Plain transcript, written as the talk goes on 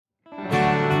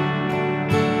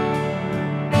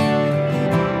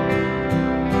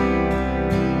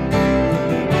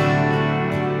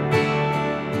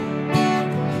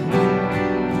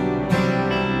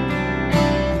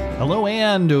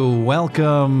And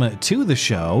welcome to the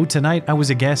show. Tonight I was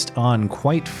a guest on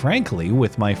Quite Frankly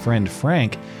with my friend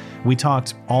Frank. We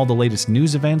talked all the latest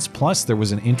news events, plus there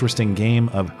was an interesting game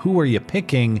of who are you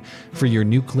picking for your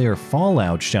nuclear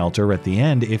fallout shelter at the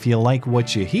end. If you like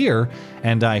what you hear,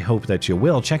 and I hope that you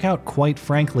will, check out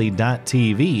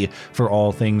quitefrankly.tv for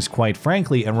all things Quite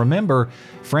Frankly. And remember,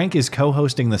 Frank is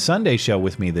co-hosting the Sunday show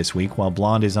with me this week while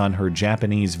Blonde is on her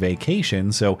Japanese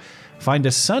vacation, so find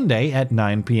us Sunday at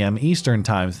 9 p.m. Eastern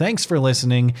Time. Thanks for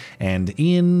listening and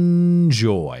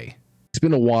enjoy. It's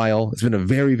been a while. It's been a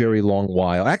very, very long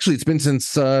while. Actually, it's been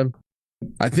since, I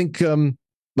think,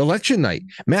 election night.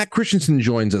 Matt Christensen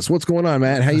joins us. What's going on,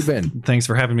 Matt? How you been? Thanks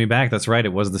for having me back. That's right.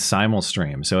 It was the simul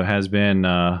stream, so it has been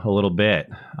a little bit.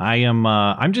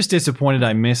 I'm just disappointed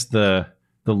I missed the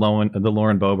Lauren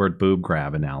Boebert boob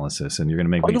grab analysis, and you're going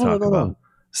to make me talk about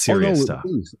serious stuff.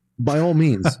 Please. By all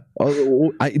means,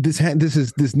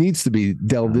 this needs to be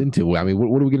delved into. I mean,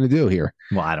 what are we going to do here?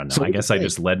 Well, I don't know. So I guess I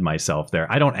just led myself there.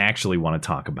 I don't actually want to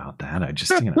talk about that. I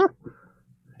just,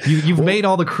 you've made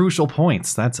all the crucial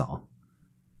points. That's all.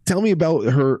 Tell me about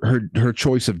her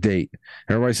choice of date.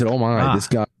 Everybody said, "Oh my, this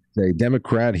guy is a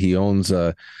Democrat. He owns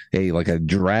a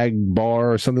drag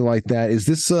bar or something like that." Is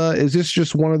this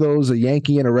just one of those, a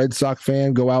Yankee and a Red Sox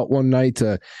fan go out one night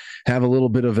to have a little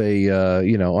bit of a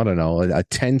a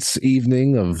tense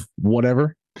evening of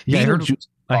whatever? Yeah,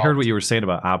 I heard what you were saying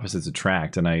about opposites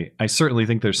attract, and I certainly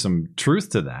think there's some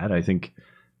truth to that. I think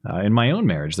in my own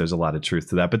marriage there's a lot of truth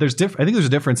to that, but I think there's a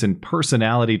difference in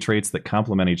personality traits that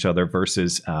complement each other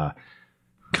versus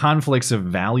conflicts of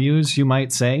values, you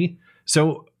might say.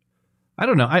 So I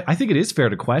don't know. I think it is fair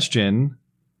to question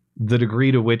the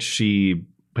degree to which she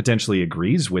potentially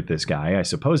agrees with this guy, I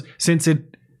suppose, since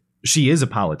she is a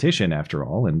politician after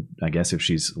all. And I guess if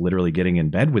she's literally getting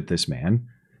in bed with this man,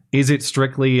 is it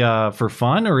strictly for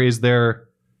fun, or is there,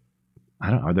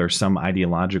 are there some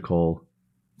ideological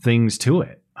things to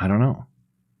it? I don't know.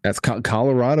 That's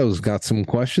Colorado's got some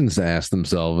questions to ask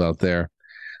themselves out there.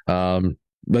 But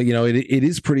it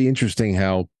is pretty interesting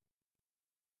how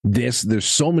there's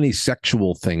so many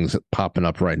sexual things popping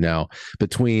up right now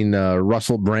between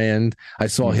Russell Brand. I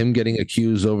saw him getting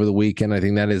accused over the weekend. I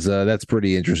think that's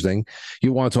pretty interesting.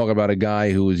 You want to talk about a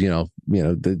guy who is, a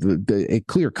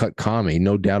clear-cut commie,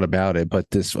 no doubt about it.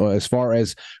 But this, as far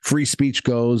as free speech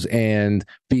goes and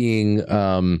being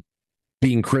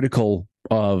critical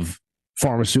of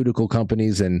pharmaceutical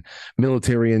companies and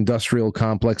military industrial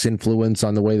complex influence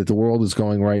on the way that the world is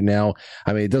going right now.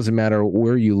 I mean, it doesn't matter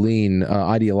where you lean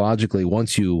ideologically.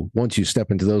 Once you step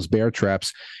into those bear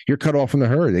traps, you're cut off from the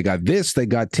herd. They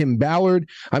got Tim Ballard.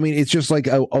 I mean, it's just like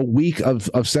a week of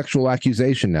sexual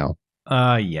accusation now.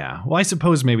 Yeah. Well, I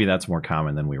suppose maybe that's more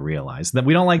common than we realize. That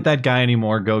we don't like that guy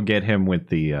anymore. Go get him with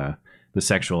the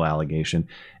sexual allegation.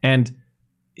 And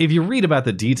if you read about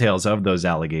the details of those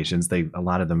allegations, a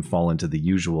lot of them fall into the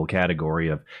usual category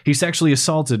of he sexually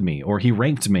assaulted me or he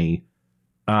raped me.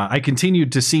 I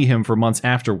continued to see him for months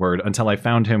afterward until I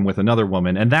found him with another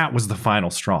woman, and that was the final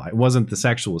straw. It wasn't the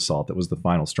sexual assault that was the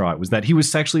final straw. It was that he was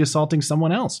sexually assaulting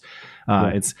someone else.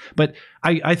 But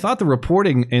I thought the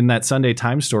reporting in that Sunday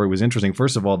Times story was interesting.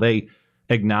 First of all, they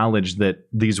acknowledged that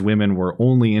these women were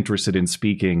only interested in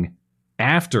speaking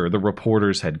after the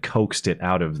reporters had coaxed it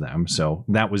out of them. So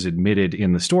that was admitted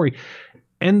in the story.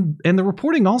 And the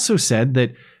reporting also said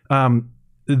that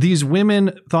these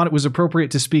women thought it was appropriate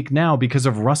to speak now because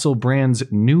of Russell Brand's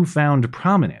newfound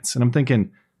prominence. And I'm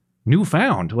thinking,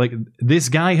 newfound? Like, this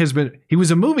guy he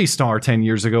was a movie star 10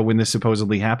 years ago when this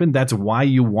supposedly happened. That's why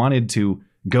you wanted to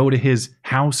go to his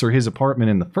house or his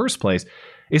apartment in the first place.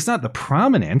 It's not the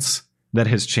prominence that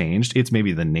has changed. It's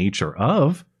maybe the nature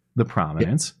of the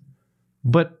prominence. Yeah.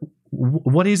 But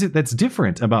what is it that's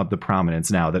different about the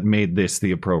prominence now that made this the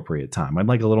appropriate time? I'd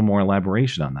like a little more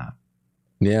elaboration on that.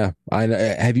 Yeah.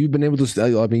 Have you been able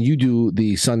to, you do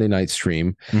the Sunday night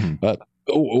stream.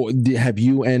 Mm-hmm. Have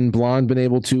you and Blonde been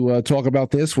able to talk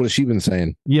about this? What has she been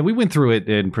saying? Yeah, we went through it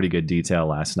in pretty good detail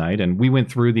last night, and we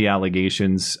went through the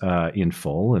allegations in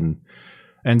full.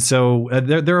 And so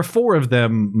there are four of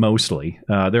them mostly.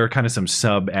 There are kind of some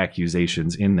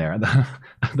sub-accusations in there.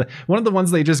 One of the ones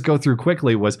they just go through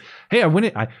quickly was, hey,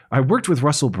 I worked with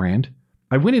Russell Brand.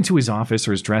 I went into his office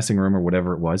or his dressing room or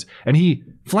whatever it was, and he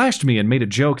flashed me and made a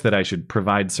joke that I should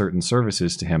provide certain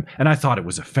services to him. And I thought it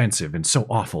was offensive and so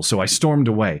awful, so I stormed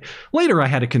away. Later, I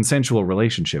had a consensual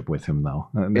relationship with him, though.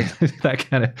 That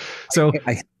kind of... So...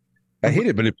 I hate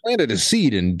it, but it planted a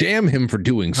seed, and damn him for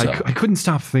doing so. I couldn't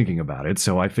stop thinking about it,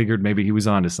 so I figured maybe he was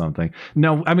onto something.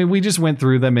 No, I mean, we just went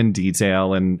through them in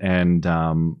detail, and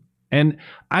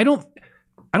I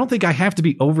don't think I have to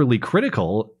be overly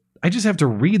critical. I just have to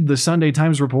read the Sunday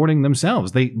Times reporting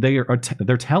themselves.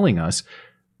 They're telling us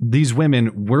these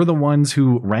women were the ones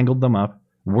who wrangled them up.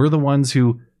 We're the ones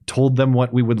who told them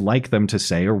what we would like them to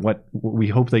say or what we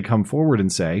hope they come forward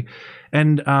and say.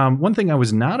 And one thing I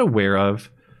was not aware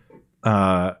of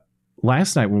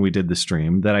last night when we did the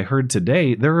stream that I heard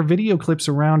today, there are video clips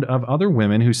around of other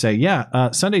women who say,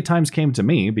 Sunday Times came to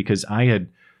me because I had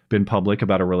been public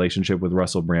about a relationship with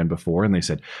Russell Brand before. And they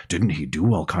said, didn't he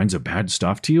do all kinds of bad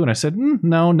stuff to you? And I said,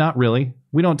 no, not really.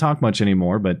 We don't talk much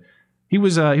anymore, but he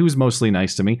was mostly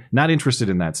nice to me. Not interested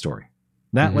in that story.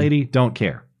 That lady, don't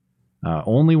care.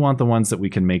 Only want the ones that we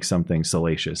can make something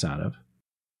salacious out of.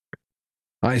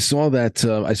 I saw that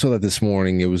this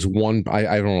morning. It was one.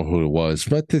 I don't know who it was,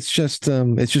 but it's just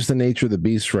the nature of the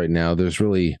beast right now. There's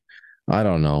really, I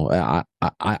don't know.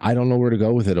 I don't know where to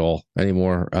go with it all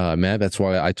anymore, Matt. That's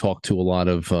why I talk to a lot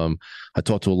of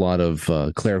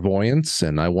clairvoyants,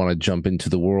 and I want to jump into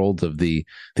the world of the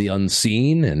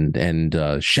unseen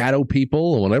and shadow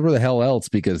people and whatever the hell else,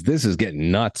 because this is getting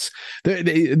nuts.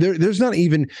 There's not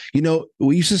even,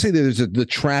 we used to say there's the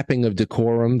trappings of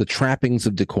decorum,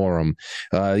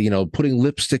 putting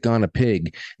lipstick on a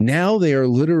pig. Now they are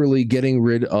literally getting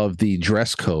rid of the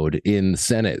dress code in the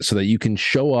Senate so that you can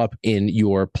show up in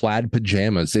your plaid pajamas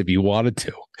if you wanted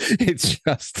to. It's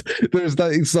just, there's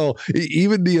nothing. So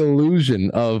even the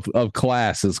illusion of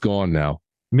class is gone now.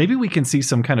 Maybe we can see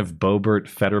some kind of Boebert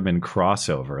Fetterman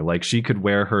crossover. Like she could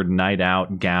wear her night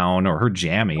out gown or her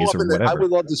jammies or whatever. I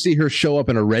would love to see her show up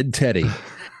in a red teddy.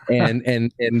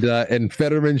 and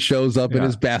Fetterman shows up in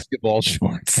his basketball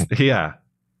shorts. Yeah.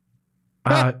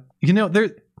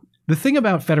 The thing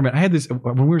about Fetterman, I had this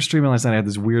when we were streaming last night. I had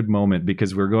this weird moment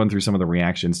because we were going through some of the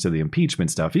reactions to the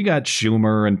impeachment stuff. You got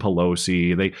Schumer and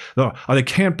Pelosi. They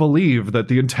can't believe that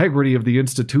the integrity of the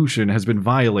institution has been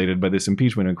violated by this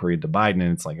impeachment inquiry into Biden.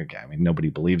 And it's like, okay, I mean, nobody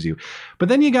believes you. But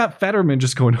then you got Fetterman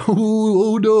just going,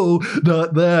 oh no,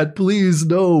 not that, please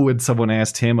no. And someone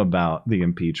asked him about the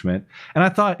impeachment, and I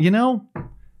thought,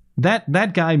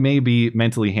 that guy may be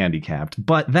mentally handicapped,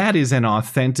 but that is an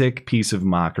authentic piece of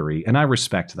mockery, and I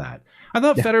respect that. I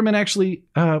thought Fetterman actually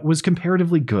was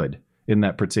comparatively good in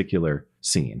that particular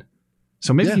scene.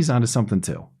 So maybe he's onto something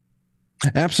too.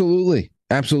 Absolutely.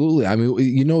 Absolutely. I mean,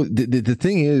 the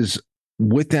thing is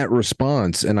with that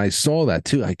response, and I saw that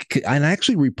too, I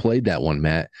actually replayed that one,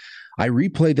 Matt. I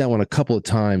replayed that one a couple of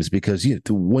times because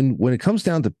when it comes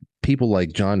down to people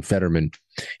like John Fetterman,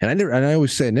 and I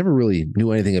always say I never really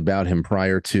knew anything about him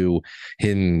prior to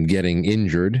him getting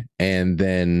injured, and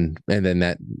then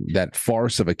that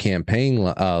farce of a campaign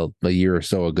a year or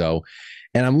so ago,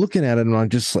 and I'm looking at it and I'm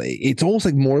just like, it's almost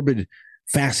like morbid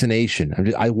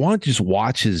fascination. I want to just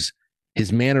watch his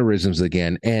mannerisms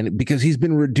again, and because he's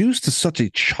been reduced to such a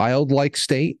childlike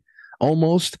state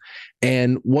almost.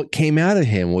 And what came out of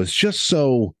him was just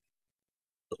so,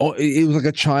 it was like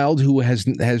a child who has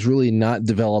really not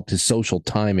developed his social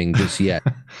timing just yet.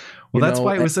 Well, that's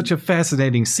why it was such a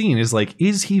fascinating scene. Is like,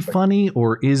 is he funny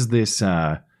or is this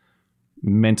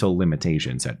mental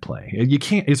limitations at play? You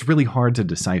can't, it's really hard to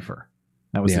decipher.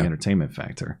 That was the entertainment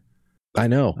factor. I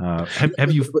know.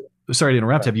 Have you, sorry to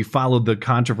interrupt, have you followed the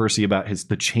controversy about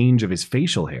the change of his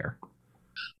facial hair?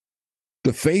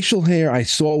 The facial hair, I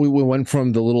saw we went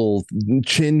from the little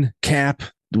chin cap.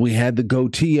 We had the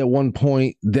goatee at one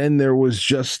point. Then there was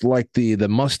just like the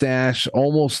mustache. It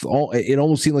almost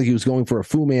seemed like he was going for a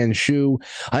Fu Manchu.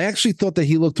 I actually thought that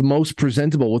he looked most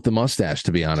presentable with the mustache,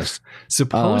 to be honest.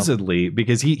 Supposedly,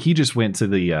 because he just went to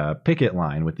the picket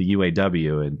line with the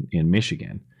UAW in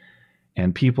Michigan.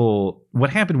 And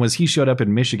what happened was he showed up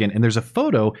in Michigan, and there's a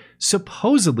photo.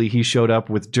 Supposedly he showed up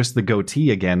with just the goatee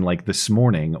again, like this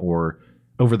morning or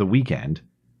over the weekend,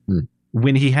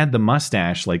 when he had the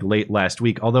mustache like late last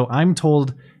week. Although I'm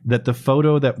told that the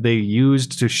photo that they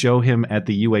used to show him at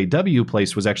the UAW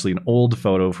place was actually an old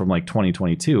photo from like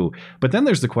 2022. But then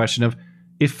there's the question of,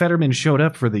 if Fetterman showed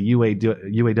up for the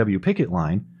UAW picket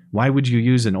line, why would you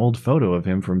use an old photo of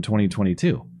him from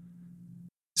 2022?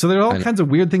 So there are all kinds of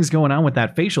weird things going on with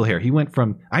that facial hair. He went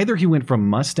from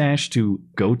mustache to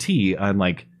goatee on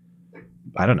like,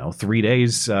 I don't know, 3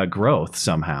 days growth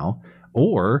somehow.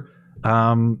 Or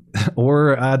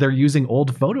they're using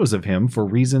old photos of him for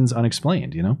reasons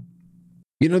unexplained,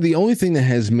 the only thing that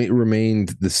has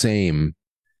remained the same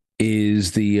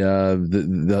is the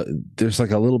there's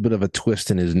like a little bit of a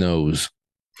twist in his nose.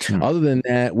 Other than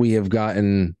that, we have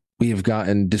gotten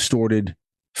distorted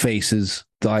faces,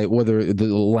 whether the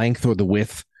length or the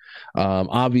width.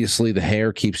 Obviously the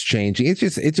hair keeps changing.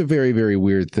 It's a very, very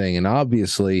weird thing. And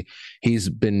obviously he's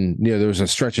been, there was a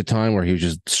stretch of time where he was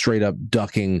just straight up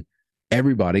ducking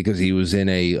everybody because he was in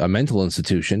a mental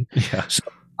institution. Yeah. So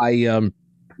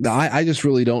I just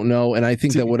really don't know. And I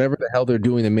think that whatever the hell they're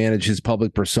doing to manage his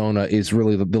public persona is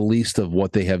really the least of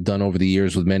what they have done over the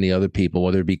years with many other people,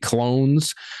 whether it be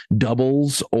clones,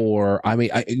 doubles, or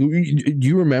do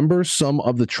you remember some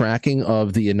of the tracking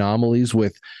of the anomalies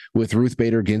with Ruth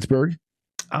Bader Ginsburg?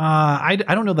 I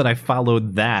don't know that I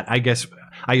followed that. I guess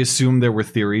I assume there were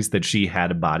theories that she had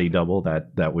a body double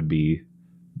that would be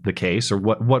the case, or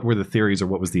what were the theories, or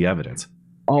what was the evidence?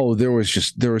 Oh, there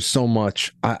was so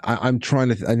much. I'm trying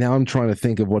to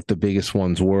think of what the biggest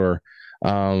ones were.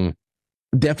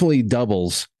 Definitely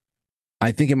doubles.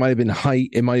 I think it might have been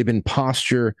height. It might have been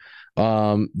posture.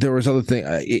 There was other thing.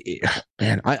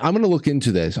 I'm going to look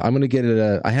into this. I'm going to get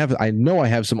it. I know I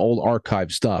have some old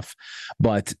archive stuff,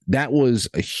 but that was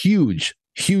a huge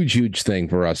thing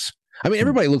for us. I mean,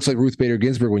 everybody looks like Ruth Bader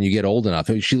Ginsburg when you get old enough.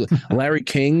 Larry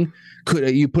King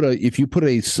if you put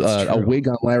a wig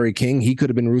on Larry King, he could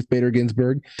have been Ruth Bader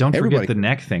Ginsburg. Don't forget the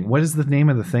neck thing. What is the name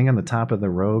of the thing on the top of the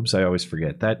robes? I always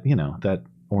forget that. That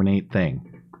ornate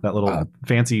thing, that little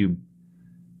fancy.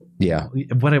 Yeah,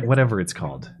 whatever it's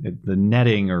called, the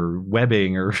netting or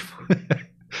webbing or the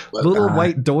little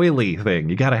white doily thing.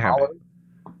 You got to have it.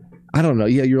 I don't know.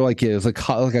 Yeah, you're like it's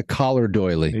like a collar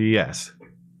doily. Yes.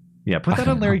 Yeah, put that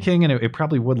on Larry King, and it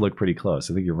probably would look pretty close.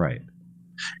 I think you're right.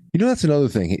 That's another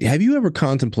thing. Have you ever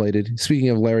contemplated, speaking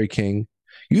of Larry King,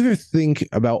 you ever think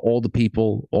about all the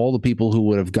people who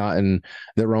would have gotten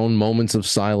their own moments of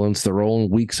silence, their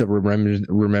own weeks of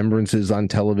remembrances on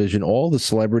television, all the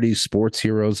celebrities, sports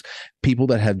heroes, people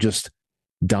that have just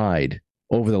died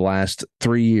over the last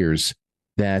 3 years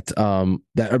that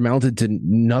amounted to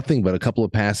nothing but a couple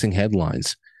of passing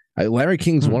headlines? Larry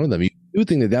King's one of them. You would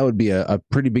think that would be a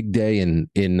pretty big day in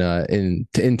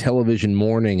television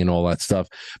mourning and all that stuff,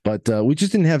 but we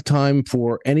just didn't have time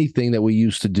for anything that we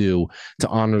used to do to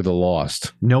honor the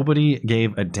lost. Nobody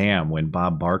gave a damn when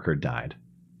Bob Barker died,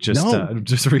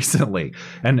 just recently.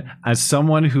 And as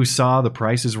someone who saw The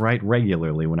Price is Right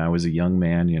regularly when I was a young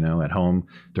man, at home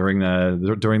during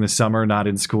the summer, not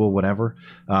in school, whatever.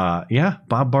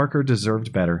 Bob Barker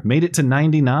deserved better. Made it to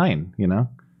 99.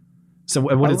 So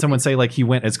what did someone say? Like he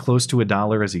went as close to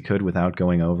 $1 as he could without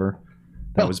going over.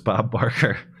 That was Bob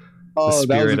Barker. The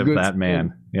spirit of that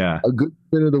man. Yeah, a good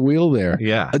spin of the wheel there.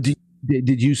 Yeah.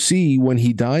 Did you see when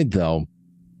he died though?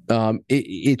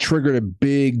 It triggered a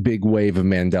big wave of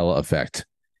Mandela effect,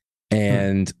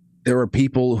 and there were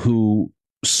people who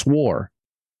swore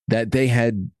that they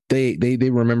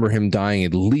remember him dying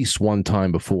at least one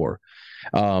time before.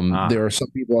 There are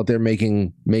some people out there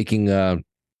making.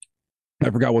 I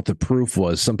forgot what the proof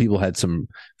was. Some people had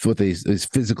this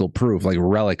physical proof, like a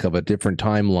relic of a different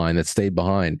timeline that stayed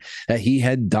behind, that he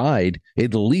had died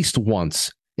at least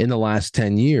once in the last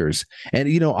 10 years. And,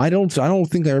 I don't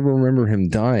think I ever remember him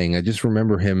dying. I just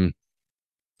remember him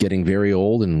getting very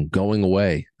old and going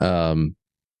away. I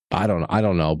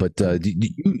don't know, but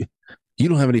you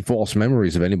don't have any false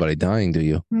memories of anybody dying, do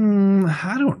you?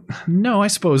 I don't. No, I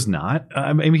suppose not.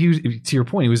 I mean, to your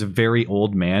point, he was a very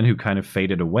old man who kind of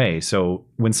faded away. So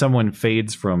when someone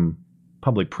fades from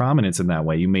public prominence in that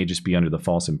way, you may just be under the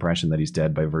false impression that he's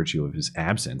dead by virtue of his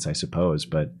absence, I suppose.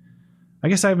 But I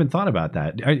guess I haven't thought about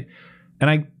that. I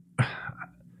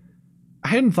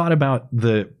hadn't thought about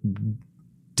the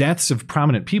deaths of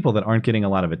prominent people that aren't getting a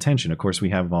lot of attention. Of course, we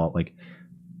have all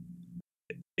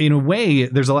in a way,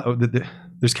 there's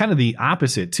kind of the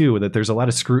opposite too, that there's a lot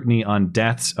of scrutiny on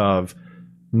deaths of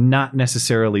not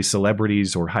necessarily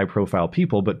celebrities or high profile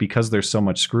people, but because there's so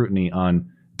much scrutiny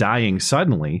on dying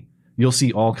suddenly, you'll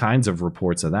see all kinds of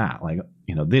reports of that. Like,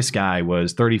 this guy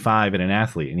was 35 and an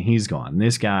athlete and he's gone.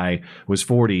 This guy was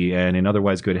 40 and in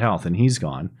otherwise good health and he's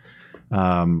gone.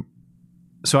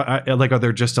 So are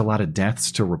there just a lot of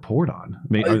deaths to report on? I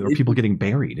mean, are people getting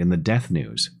buried in the death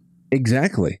news?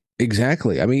 Exactly.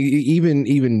 I mean,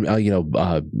 even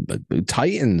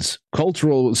titans,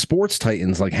 cultural sports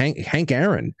titans like Hank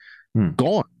Aaron,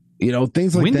 gone.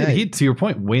 Things like that. To your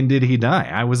point, when did he die?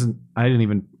 I don't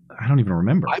even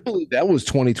remember. I believe that was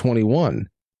 2021.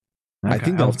 Okay, I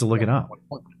think I'll have to look it up.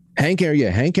 Hank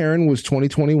Aaron was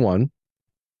 2021.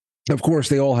 Of course,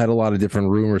 they all had a lot of different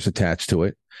rumors attached to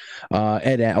it.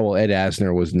 Ed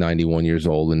Asner was 91 years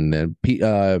old, and then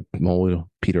Peter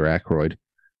Aykroyd.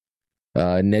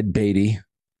 Ned Beatty.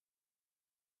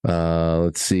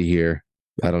 Let's see here.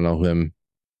 I don't know him.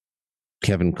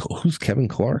 Who's Kevin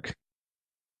Clark?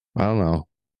 I don't know.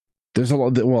 There's a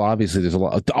lot. Well, obviously, there's a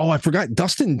lot. Oh, I forgot.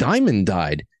 Dustin Diamond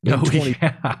died.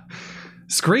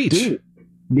 Screech. Dude.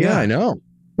 Yeah, I know.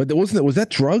 But was that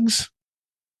drugs?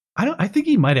 I think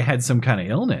he might have had some kind of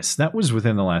illness. That was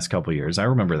within the last couple of years. I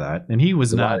remember that. And he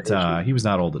was not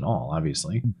old at all,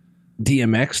 obviously.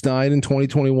 DMX died in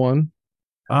 2021.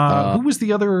 Who was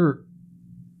the other?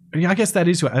 Yeah, I guess that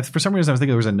is. For some reason, I was thinking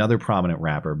there was another prominent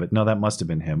rapper, but no, that must have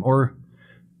been him. Or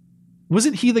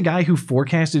wasn't he the guy who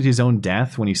forecasted his own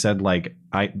death when he said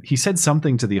he said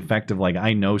something to the effect of like,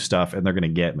 I know stuff and they're going to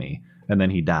get me, and then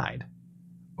he died?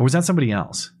 Or was that somebody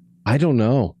else? I don't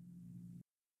know.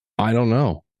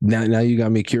 Now you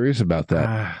got me curious about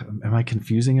that. Am I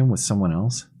confusing him with someone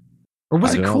else? Or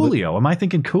was it Coolio? Am I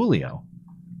thinking Coolio?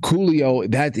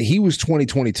 Coolio, that he was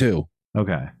 2022.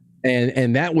 Okay.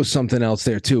 And that was something else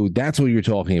there too. That's what you're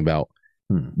talking about.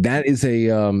 That is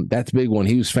that's a big one.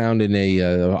 He was found in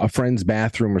a friend's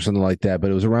bathroom or something like that. But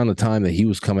it was around the time that he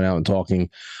was coming out and talking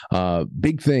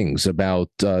big things about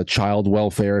child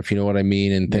welfare, if you know what I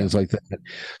mean, and things like that.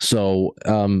 So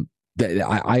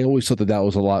I always thought that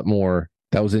was a lot more.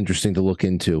 That was interesting to look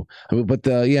into. I mean, but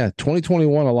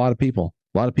 2021, a lot of people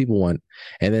went,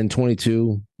 and then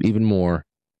 22 even more.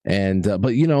 And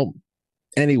but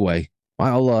anyway.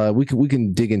 We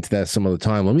can dig into that some other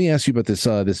time. Let me ask you about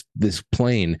this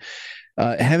plane.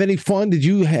 Have any fun? Did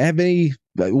you have any?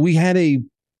 We had a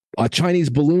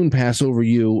Chinese balloon pass over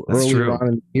you earlier on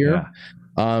in the year.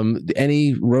 Yeah.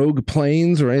 Any rogue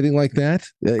planes or anything like that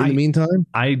in the meantime?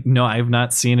 I've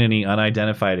not seen any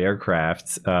unidentified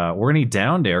aircraft or any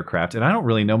downed aircraft, and I don't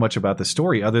really know much about the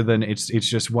story other than it's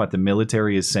just what the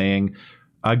military is saying.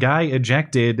 A guy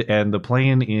ejected and the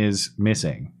plane is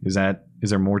missing. Is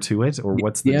there more to it, or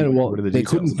what's the? What are the they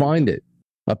couldn't find it.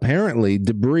 Apparently,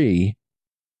 debris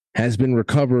has been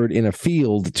recovered in a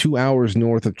field 2 hours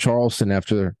north of Charleston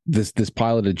after this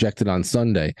pilot ejected on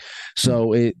Sunday.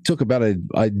 So it took about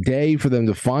a day for them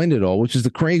to find it all, which is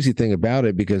the crazy thing about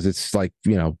it, because it's like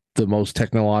the most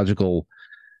technological,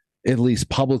 at least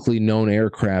publicly known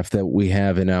aircraft that we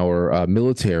have in our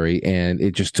military, and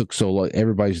it just took so long.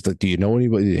 Everybody's like, do you know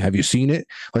anybody? Have you seen it?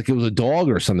 Like it was a dog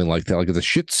or something like that, like it's a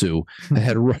Shih Tzu that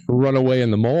had run away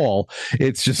in the mall.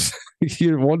 It's just,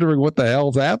 you're wondering what the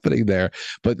hell's happening there.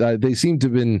 But they seem to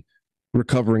have been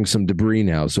recovering some debris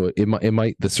now, so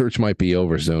the search might be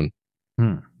over soon.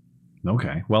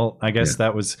 Okay, well, I guess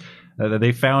that was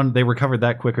they recovered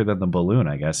that quicker than the balloon,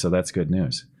 I guess, so that's good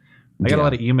news. I got a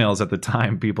lot of emails at the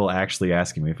time, people actually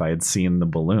asking me if I had seen the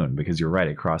balloon, because you're right,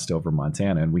 it crossed over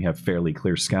Montana, and we have fairly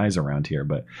clear skies around here,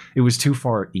 but it was too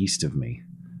far east of me.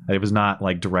 It was not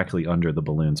like directly under the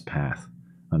balloon's path,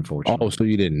 unfortunately. Oh, so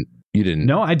you didn't?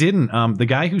 No, I didn't. The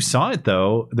guy who saw it,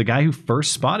 though, the guy who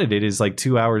first spotted it is like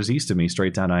 2 hours east of me,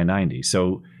 straight down I-90.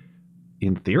 So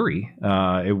in theory,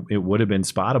 it would have been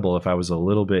spottable if I was a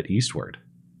little bit eastward.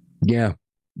 Yeah,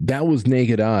 that was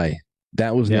naked eye.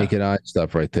 That was naked eye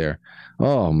stuff right there.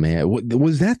 Oh, man.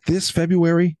 Was that this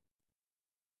February?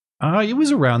 It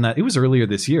was around that. It was earlier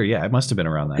this year. Yeah, it must have been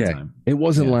around that time. It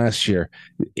wasn't last year.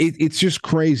 It's just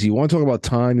crazy. You want to talk about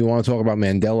time. You want to talk about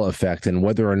Mandela effect and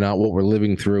whether or not what we're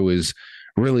living through is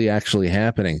really actually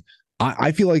happening.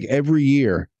 I feel like every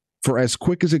year, for as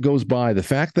quick as it goes by, the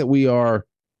fact that we are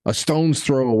a stone's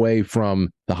throw away from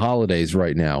the holidays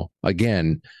right now,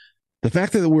 again, the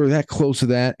fact that we're that close to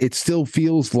that, it still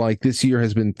feels like this year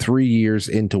has been 3 years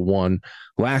into one.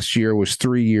 Last year was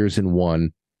 3 years in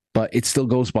one, but it still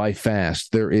goes by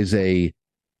fast. There is a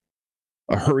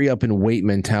hurry up and wait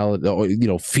mentality,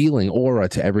 feeling, aura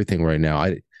to everything right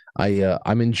now.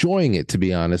 I'm enjoying it, to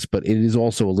be honest, but it is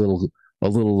also a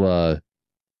little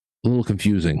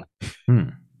confusing.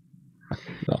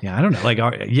 Yeah, I don't know. Like,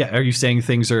 are you saying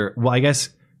things are? Well, I guess.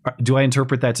 Do I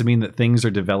interpret that to mean that things are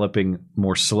developing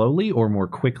more slowly or more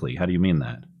quickly? How do you mean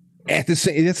that? That's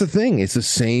the thing. It's the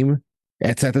same.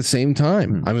 It's at the same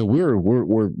time. I mean,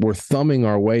 we're thumbing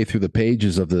our way through the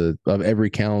pages of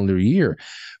every calendar year,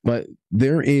 but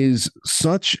there is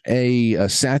such a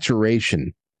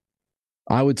saturation.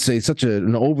 I would say such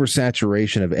an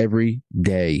oversaturation of every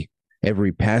day,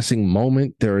 every passing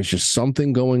moment. There is just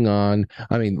something going on.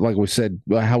 I mean, like we said,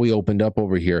 how we opened up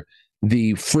over here.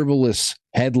 The frivolous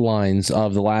headlines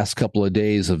of the last couple of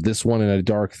days of this one in a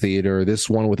dark theater, this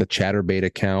one with a ChatterBait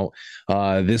account,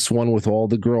 this one with all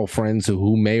the girlfriends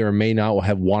who may or may not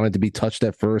have wanted to be touched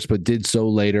at first but did so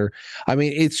later. I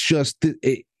mean, it's just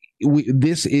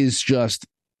this is just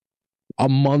a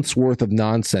month's worth of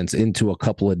nonsense into a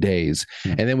couple of days.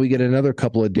 And then we get another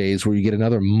couple of days where you get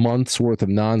another month's worth of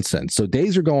nonsense. So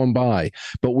days are going by,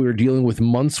 but we're dealing with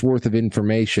months worth of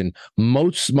information.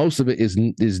 Most of it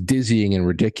is dizzying and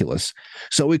ridiculous.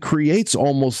 So it creates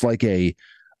almost like a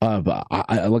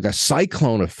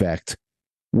cyclone effect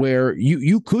where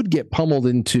you could get pummeled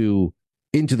into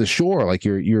into the shore, like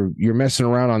you're messing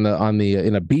around on the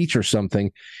in a beach or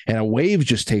something, and a wave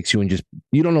just takes you and just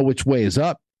you don't know which way is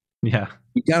up. Yeah.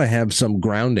 You got to have some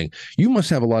grounding. You must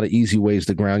have a lot of easy ways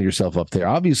to ground yourself up there.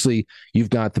 Obviously, you've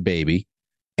got the baby,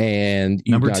 and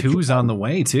number two's on the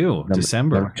way too.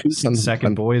 December.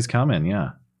 Second boy is coming.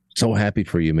 Yeah. So happy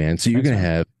for you, man. So you're going to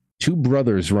have two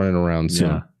brothers running around soon.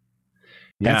 Yeah.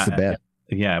 That's the best.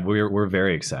 Yeah, we're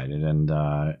very excited. And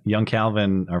young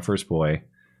Calvin, our first boy,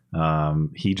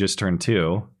 he just turned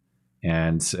 2,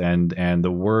 and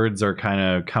the words are kind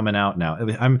of coming out now.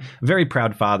 I'm a very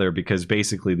proud father because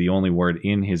basically the only word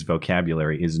in his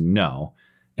vocabulary is no,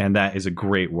 and that is a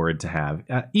great word to have.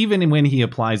 Even when he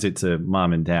applies it to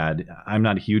mom and dad, I'm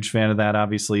not a huge fan of that,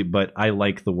 obviously, but I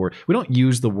like the word. We don't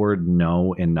use the word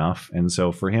no enough, and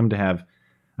so for him to have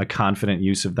a confident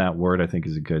use of that word, I think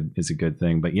is a good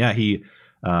thing. But yeah, he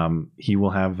will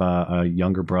have a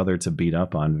younger brother to beat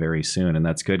up on very soon, and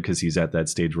that's good because he's at that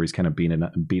stage where he's kind of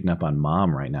beating up on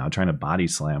mom right now, trying to body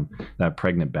slam that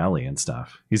pregnant belly and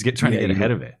stuff. He's trying to get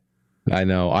ahead of it. I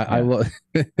know. I love.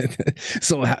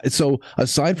 So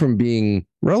aside from being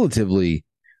relatively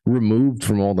removed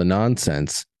from all the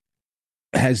nonsense,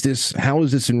 how has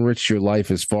this enriched your life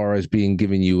as far as being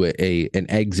given you an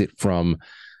exit from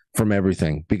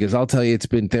everything? Because I'll tell you, it's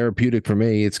been therapeutic for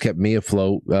me. It's kept me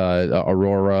afloat,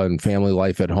 Aurora and family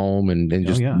life at home, and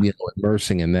just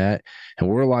immersing in that. And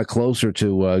we're a lot closer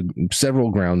to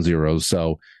several ground zeros.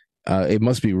 So it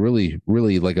must be really,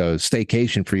 really like a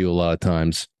staycation for you a lot of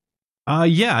times.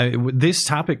 This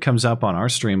topic comes up on our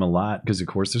stream a lot because, of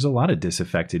course, there's a lot of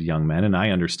disaffected young men, and I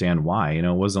understand why. It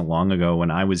wasn't long ago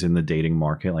when I was in the dating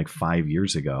market, like 5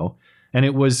 years ago. And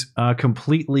it was a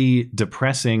completely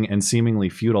depressing and seemingly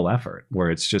futile effort where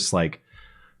it's just like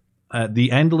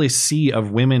the endless sea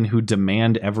of women who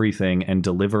demand everything and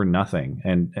deliver nothing.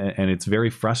 And it's very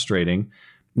frustrating,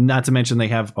 not to mention they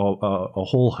have a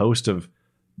whole host of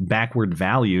backward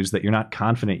values that you're not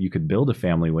confident you could build a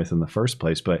family with in the first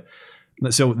place. But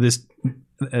so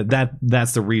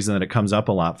that's the reason that it comes up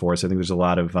a lot for us. I think there's a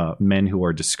lot of men who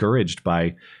are discouraged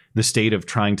by the state of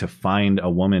trying to find a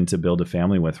woman to build a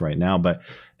family with right now. But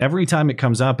every time it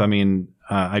comes up, I mean,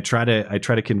 I try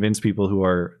to convince people who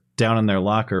are down on their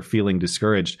luck or feeling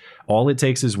discouraged. All it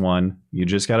takes is one. You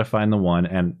just got to find the one,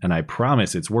 and I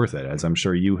promise it's worth it. As I'm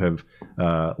sure you have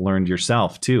learned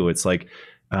yourself too. It's like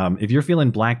if you're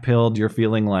feeling black-pilled, you're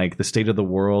feeling like the state of the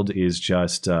world is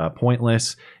just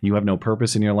pointless, you have no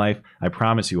purpose in your life, I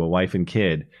promise you a wife and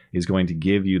kid is going to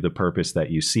give you the purpose that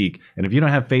you seek. And if you don't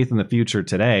have faith in the future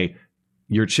today,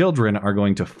 your children are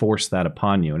going to force that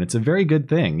upon you. And it's a very good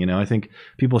thing. I think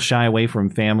people shy away from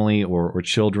family or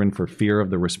children for fear of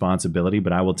the responsibility.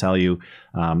 But I will tell you,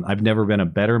 I've never been a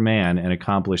better man and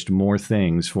accomplished more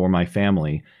things for my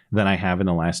family than I have in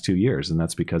the last 2 years. And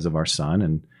that's because of our son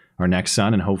and our next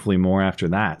son, and hopefully more after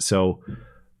that. So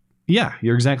yeah,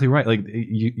 you're exactly right. Like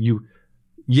you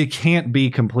can't be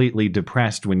completely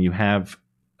depressed when you have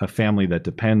a family that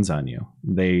depends on you.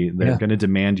 They're going to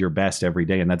demand your best every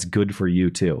day, and that's good for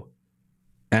you too.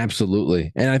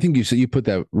 Absolutely. And I think you put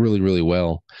that really, really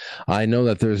well. I know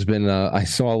that there's been I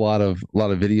saw a lot of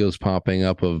videos popping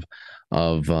up of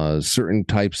certain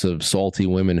types of salty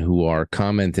women who are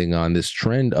commenting on this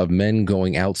trend of men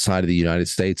going outside of the United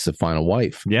States to find a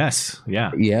wife. Yes. Yeah.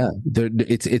 Yeah.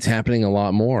 It's happening a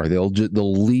lot more. They'll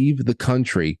leave the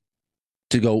country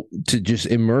to go to just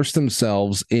immerse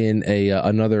themselves in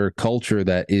another culture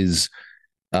that is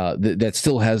that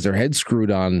still has their head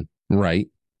screwed on right.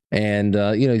 And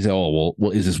you say, oh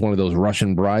well, is this one of those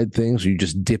Russian bride things? Are you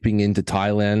just dipping into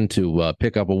Thailand to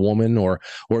pick up a woman, or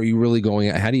are you really going?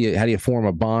 How do you form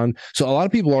a bond? So a lot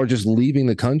of people are just leaving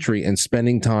the country and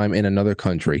spending time in another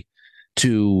country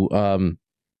to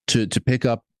pick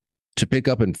up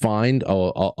and find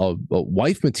a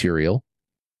wife material,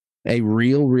 a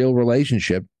real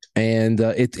relationship, and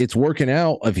it's working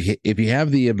out if you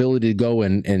have the ability to go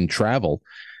and travel.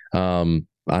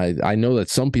 I know that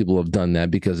some people have done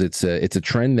that because it's a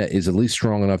trend that is at least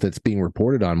strong enough that's being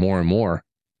reported on more and more.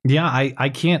 Yeah, I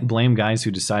can't blame guys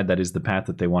who decide that is the path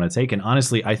that they want to take. And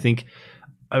honestly, I think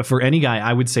for any guy,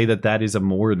 I would say that is a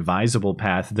more advisable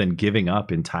path than giving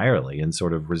up entirely and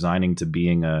sort of resigning to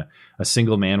being a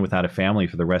single man without a family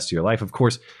for the rest of your life. Of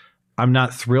course, I'm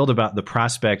not thrilled about the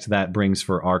prospect that brings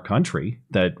for our country,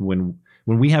 that when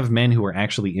we have men who are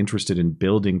actually interested in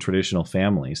building traditional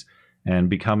families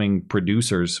and becoming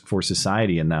producers for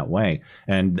society in that way,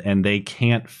 and they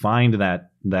can't find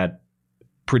that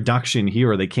production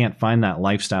here, or they can't find that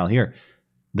lifestyle here,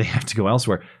 they have to go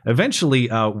elsewhere. Eventually,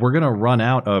 we're going to run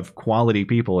out of quality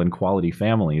people and quality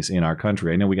families in our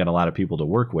country. I know we got a lot of people to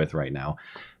work with right now,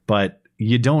 but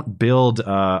you don't build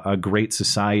a great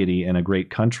society and a great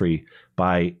country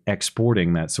by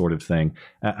exporting that sort of thing.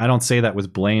 I don't say that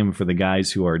with blame for the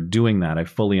guys who are doing that. I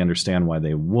fully understand why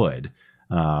they would.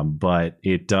 But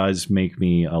it does make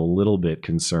me a little bit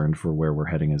concerned for where we're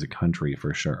heading as a country,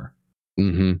 for sure.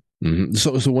 Mm-hmm. Mm-hmm.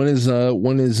 So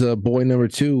when is boy number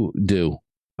 2 due?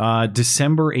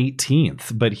 December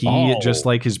 18th, but he, just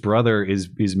like his brother,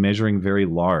 is measuring very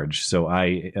large. So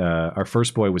our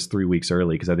first boy was 3 weeks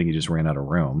early because I think he just ran out of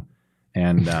room,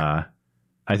 and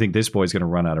I think this boy's going to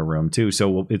run out of room too.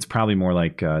 So it's probably more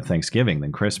like Thanksgiving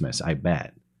than Christmas, I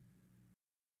bet.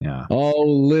 Yeah. Oh,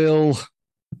 Lil.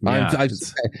 Yeah,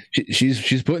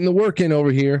 she's putting the work in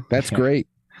over here. That's great.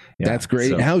 Yeah, that's great.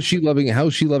 So, how's she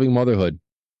loving motherhood?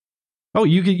 Oh,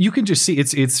 you can just see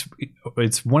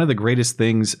it's one of the greatest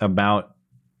things about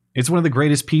it's one of the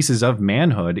greatest pieces of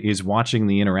manhood is watching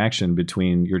the interaction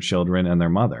between your children and their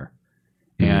mother.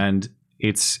 Mm-hmm. And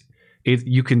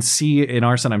you can see in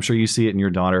our son, I'm sure you see it in your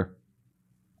daughter,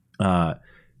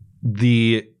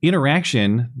 the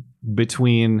interaction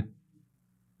between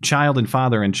child and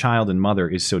father and child and mother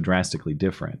is so drastically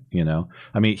different.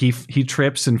 I mean, he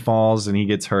trips and falls and he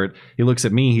gets hurt. He looks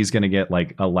at me, he's going to get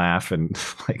like a laugh and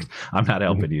like, I'm not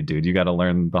helping you, dude. You got to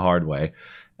learn the hard way.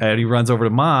 And he runs over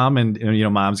to mom and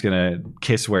mom's going to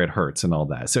kiss where it hurts and all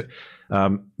that. So,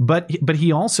 but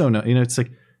he also it's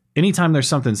like anytime there's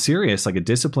something serious, like a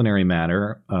disciplinary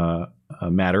matter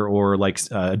or like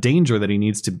a danger that he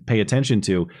needs to pay attention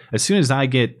to, as soon as I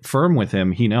get firm with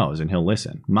him, he knows and he'll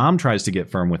listen. Mom tries to get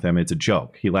firm with him. It's a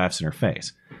joke. He laughs in her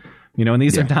face, and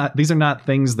these are not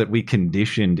things that we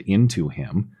conditioned into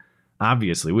him.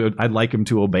 Obviously, I'd like him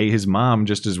to obey his mom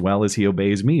just as well as he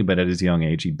obeys me, but at his young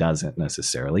age, he doesn't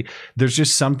necessarily. There's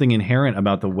just something inherent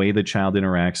about the way the child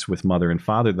interacts with mother and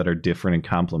father that are different and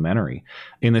complementary.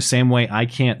 In the same way, I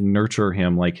can't nurture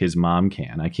him like his mom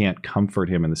can. I can't comfort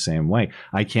him in the same way.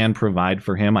 I can provide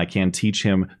for him. I can teach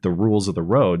him the rules of the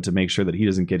road to make sure that he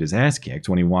doesn't get his ass kicked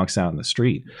when he walks out in the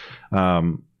street.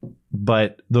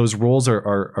 But those roles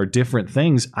are different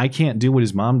things. I can't do what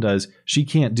his mom does. She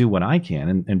can't do what I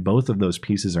can. And both of those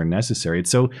pieces are necessary.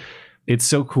 It's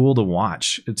so cool to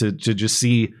watch, to just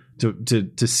see,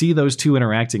 to see those two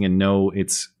interacting and know to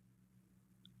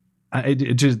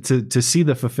see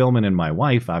the fulfillment in my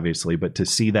wife, obviously, but to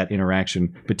see that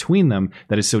interaction between them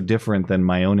that is so different than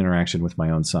my own interaction with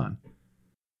my own son.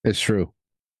 It's true.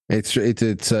 It's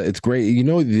great.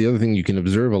 The other thing you can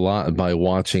observe a lot by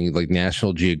watching like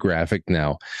National Geographic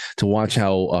now, to watch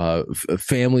how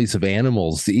families of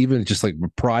animals, even just like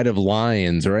Pride of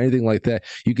Lions or anything like that,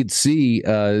 you could see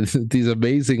these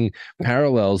amazing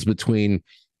parallels between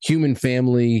human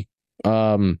family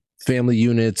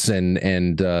units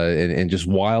and just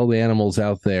wild animals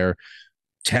out there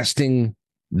testing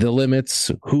the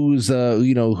limits, who's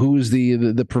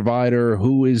the provider,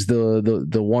 who is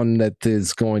the one that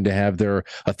is going to have their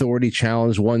authority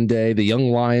challenged one day, the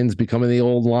young lions becoming the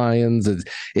old lions.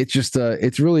 It's just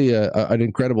it's really an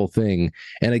incredible thing.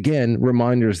 And again,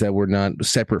 reminders that we're not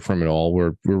separate from it all.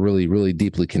 We're really, really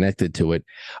deeply connected to it.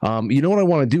 You know what I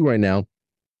want to do right now?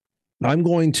 I'm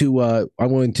going to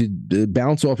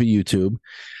bounce off of YouTube.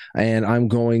 And I'm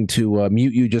going to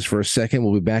mute you just for a second.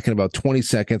 We'll be back in about 20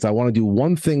 seconds. I want to do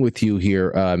one thing with you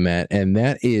here, Matt, and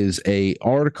that is an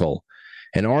article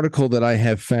that I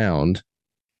have found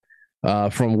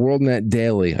from WorldNet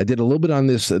Daily. I did a little bit on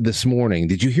this morning.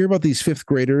 Did you hear about these fifth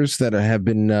graders that have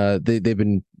been they've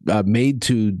been made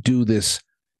to do this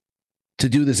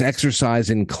exercise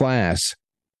in class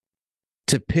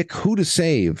to pick who to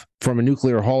save from a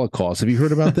nuclear holocaust? Have you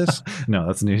heard about this? No,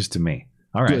 that's news to me.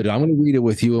 All right. Good. I'm going to read it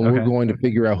with you, and we're going to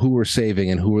figure out who we're saving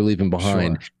and who we're leaving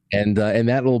behind. Sure. And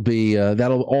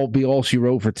that'll all be all she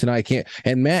wrote for tonight.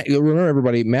 And Matt, you'll remember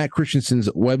everybody, Matt Christensen's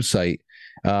website.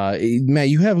 Matt,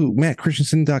 you have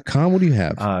mattchristensen.com. What do you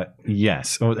have?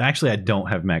 Yes. Oh, actually, I don't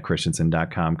have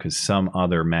mattchristensen.com because some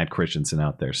other Matt Christensen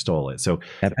out there stole it. So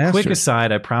quick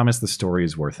aside, I promise the story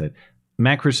is worth it.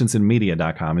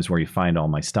 MattChristensenMedia.com is where you find all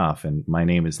my stuff, and my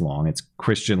name is long. It's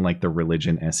Christian like the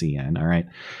religion, SEN. All right.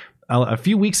 A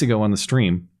few weeks ago on the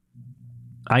stream,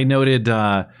 I noted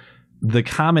the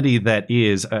comedy that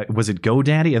is, was it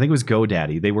GoDaddy? I think it was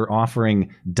GoDaddy. They were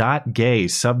offering .gay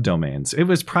subdomains. It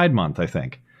was Pride Month, I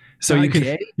think. So you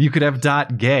could have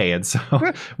 .gay. And so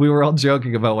we were all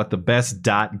joking about what the best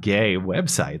 .gay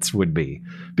websites would be,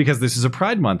 because this is a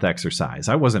Pride Month exercise.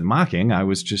 I wasn't mocking. I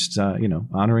was just,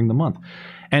 honoring the month.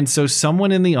 And so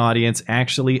someone in the audience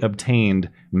actually obtained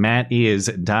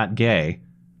mattis.gay.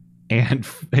 And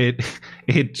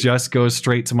it just goes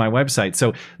straight to my website.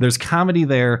 So there's comedy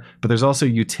there, but there's also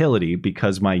utility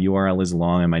because my URL is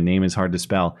long and my name is hard to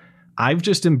spell. I've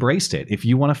just embraced it. If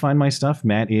you want to find my stuff,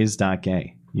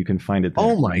 mattis.gay. You can find it there.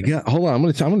 Oh my God. Hold on. I'm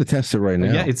gonna test it right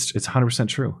now. Yeah, it's 100%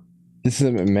 true. This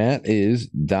is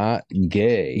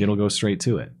mattis.gay. It'll go straight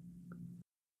to it.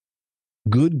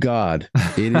 Good God.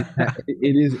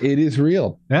 It is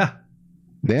real. Yeah.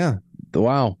 Yeah.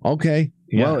 Wow. Okay.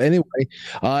 Yeah. Well, anyway,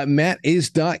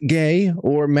 mattis.gay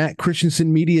or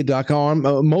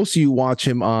mattchristiansenmedia.com. Most of you watch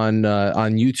him on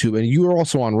YouTube, and you are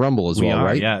also on Rumble as well,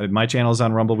 right? Yeah. My channel is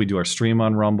on Rumble. We do our stream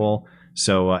on Rumble.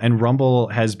 So, and Rumble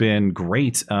has been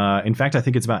great. In fact, I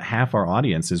think it's about half our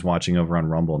audience is watching over on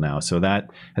Rumble now. So that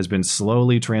has been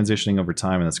slowly transitioning over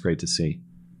time, and that's great to see.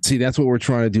 See, that's what we're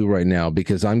trying to do right now,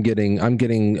 because I'm getting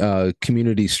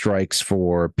community strikes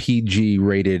for PG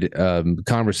rated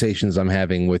conversations I'm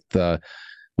having with who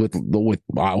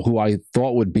I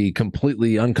thought would be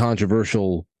completely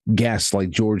uncontroversial guests like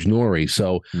George Norrie.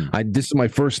 So this is my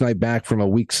first night back from a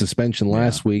week suspension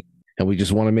last week. And we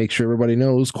just want to make sure everybody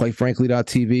knows,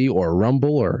 quitefrankly.tv or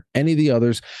Rumble or any of the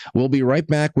others. We'll be right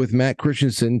back with Matt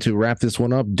Christensen to wrap this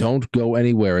one up. Don't go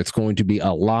anywhere. It's going to be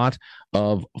a lot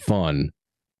of fun.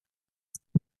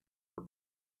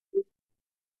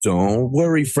 Don't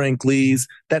worry, Franklies.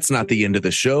 That's not the end of the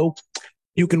show.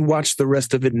 You can watch the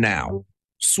rest of it now.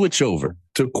 Switch over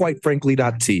to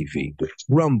quitefrankly.tv,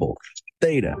 Rumble,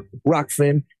 Theta,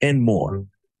 Rockfin, and more.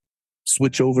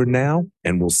 Switch over now,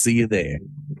 and we'll see you there.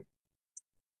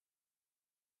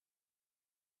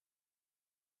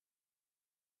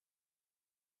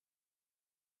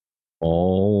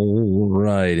 All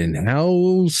right. And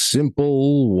how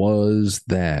simple was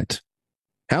that?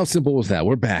 How simple was that?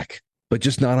 We're back, but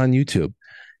just not on YouTube.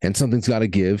 And something's got to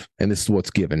give, and this is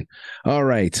what's given. All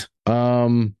right.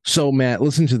 So Matt,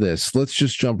 listen to this. Let's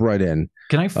just jump right in.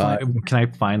 Can I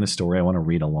find the story? I want to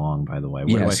read along, by the way.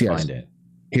 Where do I find it?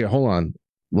 Here, hold on.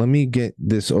 Let me get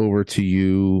this over to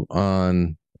you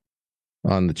on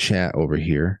the chat over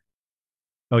here.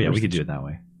 Oh yeah, we could do it that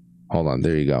way. Hold on.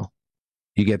 There you go.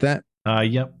 You get that?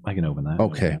 Yep, I can open that.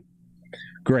 Okay.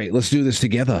 Great. Let's do this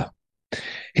together.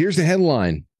 Here's the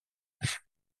headline.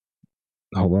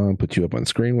 Hold on, put you up on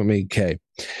screen with me. Okay.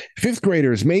 Fifth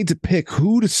graders made to pick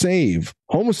who to save,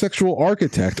 homosexual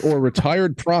architect or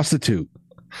retired prostitute.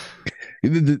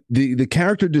 The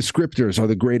character descriptors are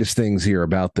the greatest things here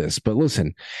about this. But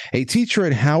listen, a teacher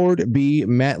at Howard B.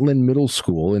 Matlin Middle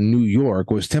School in New York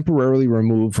was temporarily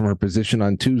removed from her position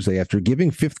on Tuesday after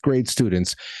giving fifth grade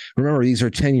students, remember these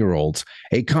are 10-year-olds,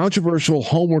 a controversial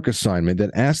homework assignment that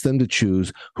asked them to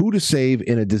choose who to save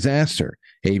in a disaster.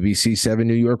 ABC 7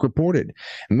 New York reported.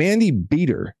 Mandy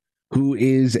Beater, who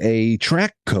is a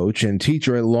track coach and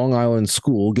teacher at Long Island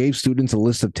School, gave students a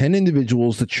list of 10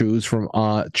 individuals to choose from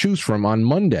on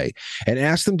Monday and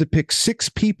asked them to pick 6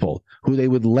 people who they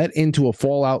would let into a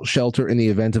fallout shelter in the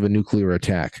event of a nuclear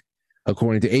attack.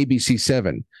 According to ABC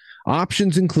 7,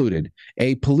 options included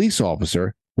a police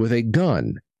officer with a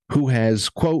gun who has,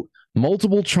 quote,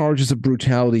 multiple charges of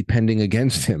brutality pending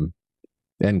against him,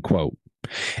 end quote,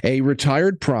 a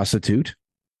retired prostitute,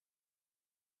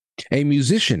 a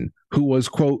musician who was,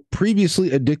 quote, previously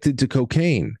addicted to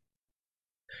cocaine,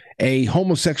 a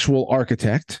homosexual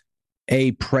architect,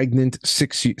 a pregnant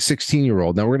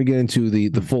 16-year-old. Now, we're going to get into the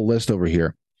full list over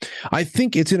here. I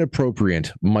think it's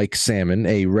inappropriate, Mike Salmon,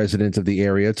 a resident of the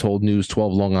area, told News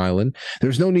 12 Long Island.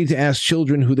 There's no need to ask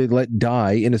children who they'd let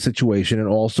die in a situation and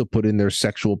also put in their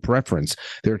sexual preference,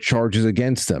 their charges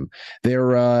against them.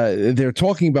 They're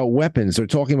talking about weapons. They're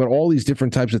talking about all these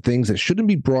different types of things that shouldn't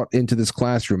be brought into this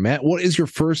classroom. Matt, what is your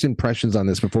first impressions on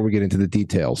this before we get into the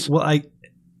details? Well,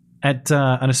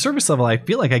 on a service level, I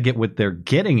feel like I get what they're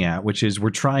getting at, which is we're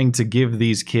trying to give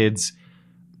these kids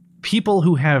people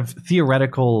who have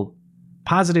theoretical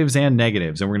positives and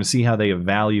negatives, and we're going to see how they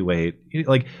evaluate.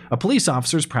 Like, a police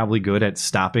officer is probably good at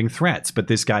stopping threats, but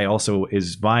this guy also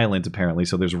is violent, apparently,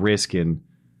 so there's risk in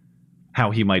how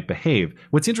he might behave.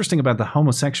 What's interesting about the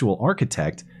homosexual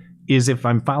architect is, if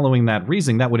I'm following that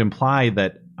reasoning, that would imply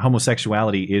that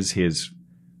homosexuality is his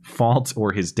fault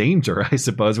or his danger, I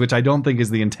suppose, which I don't think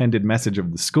is the intended message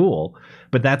of the school,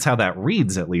 but that's how that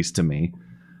reads, at least to me.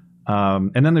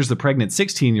 And then there's the pregnant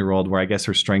 16-year-old where I guess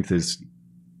her strength is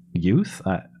youth.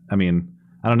 I mean,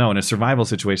 I don't know. In a survival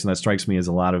situation, that strikes me as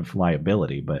a lot of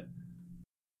liability, but.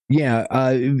 Yeah.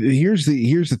 Here's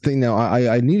the thing now.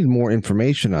 I needed more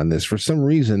information on this. For some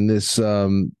reason, this,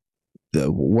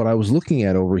 what I was looking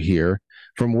at over here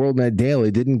from WorldNet Daily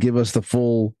didn't give us the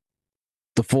full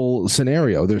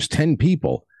scenario. There's 10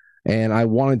 people, and I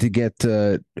wanted to get,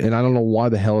 and I don't know why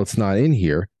the hell it's not in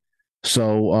here.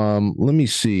 So let me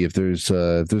see if there's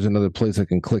another place I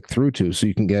can click through to so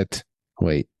you can get.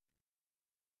 Wait,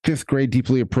 5th grade,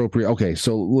 deeply appropriate. Okay,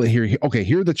 so here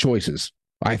are the choices.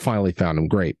 I finally found them.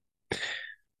 Great.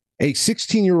 A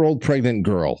 16-year-old pregnant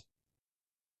girl.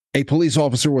 A police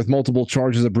officer with multiple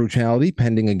charges of brutality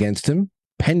pending against him,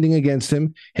 and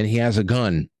he has a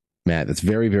gun. Matt, that's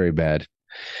very, very bad.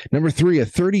 Number 3, a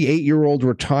 38-year-old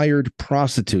retired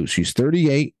prostitute. She's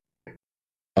 38.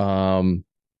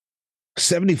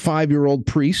 75-year-old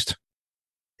priest.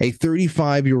 A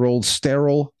 35-year-old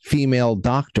sterile female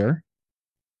doctor.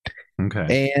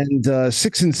 Okay. And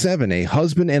 6 and 7, a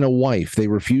husband and a wife. They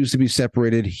refuse to be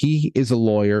separated. He is a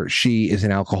lawyer. She is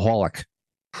an alcoholic.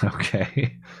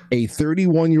 Okay. A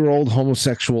 31-year-old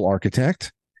homosexual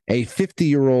architect. A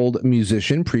 50-year-old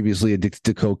musician previously addicted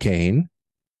to cocaine.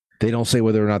 They don't say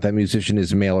whether or not that musician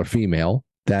is male or female.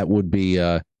 That would be,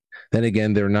 then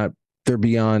again, they're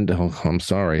beyond, I'm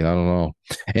sorry, I don't know.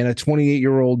 And a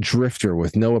 28-year-old drifter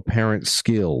with no apparent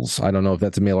skills. I don't know if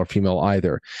that's a male or female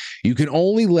either. You can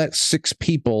only let 6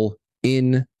 people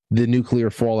in the nuclear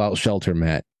fallout shelter,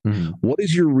 Matt. Mm-hmm. What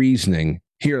is your reasoning?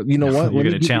 Here, you know what? You're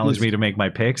going to challenge me to make my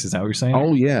picks? Is that what you're saying?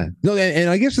 Oh, yeah. No, and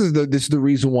I guess this is the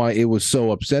reason why it was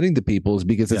so upsetting to people is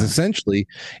because it's essentially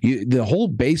the whole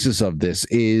basis of this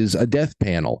is a death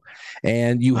panel.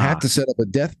 And you have to set up a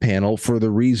death panel for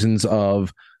the reasons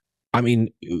of, I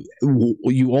mean,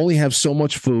 you only have so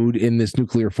much food in this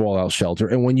nuclear fallout shelter.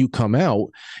 And when you come out,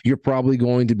 you're probably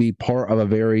going to be part of a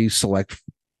very select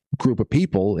group of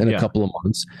people in a couple of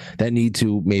months that need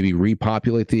to maybe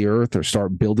repopulate the earth or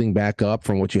start building back up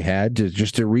from what you had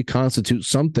to reconstitute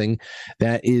something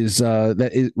that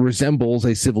resembles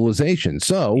a civilization.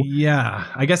 So yeah,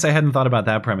 I guess I hadn't thought about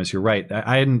that premise. You're right.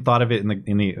 I hadn't thought of it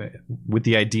with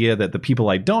the idea that the people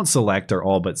I don't select are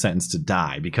all but sentenced to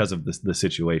die because of the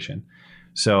situation.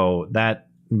 So that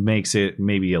makes it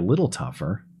maybe a little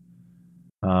tougher.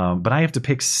 But I have to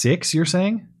pick 6. You're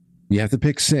saying you have to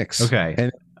pick 6.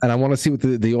 Okay. And I want to see what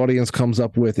the audience comes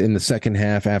up with in the second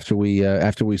half after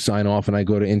we sign off and I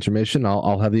go to intermission.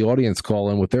 I'll have the audience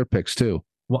call in with their picks too.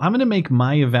 Well, I'm going to make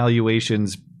my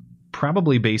evaluations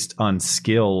probably based on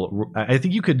skill. I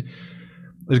think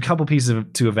there's a couple pieces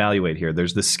to evaluate here.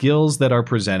 There's the skills that are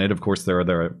presented. Of course, there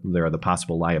are the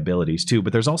possible liabilities too,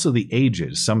 but there's also the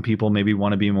ages. Some people maybe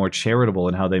want to be more charitable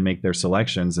in how they make their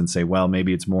selections and say, well,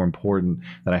 maybe it's more important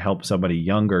that I help somebody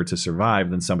younger to survive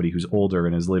than somebody who's older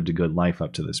and has lived a good life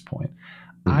up to this point.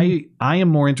 Mm-hmm. I am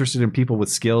more interested in people with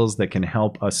skills that can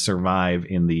help us survive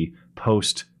in the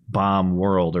post-bomb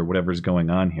world or whatever's going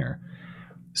on here.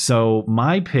 So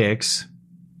my picks,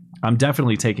 I'm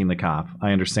definitely taking the cop.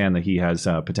 I understand that he has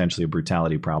potentially a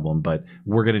brutality problem, but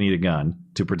we're going to need a gun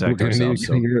to protect ourselves.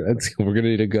 We're going to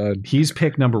need a gun. He's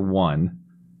pick number 1.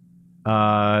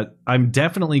 I'm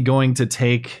definitely going to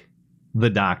take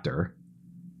the doctor,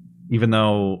 even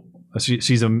though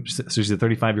she's a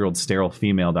 35-year-old sterile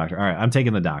female doctor. All right, I'm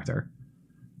taking the doctor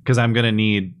because I'm going to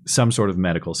need some sort of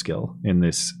medical skill in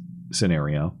this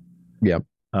scenario. Yep.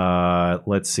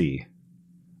 Let's see.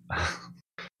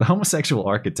 The homosexual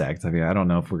architect. I mean, I don't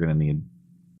know if we're going to need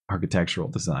architectural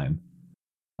design.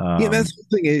 Yeah, that's the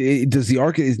thing.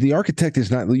 The architect is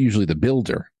not usually the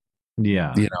builder.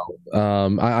 Yeah, you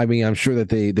know. I mean, I'm sure that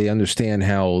they understand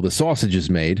how the sausage is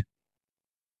made.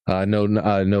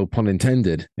 No pun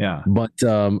intended. Yeah, but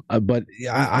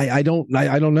I don't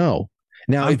know.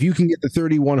 Now, if you can get the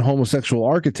 31 homosexual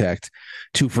architect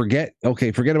to forget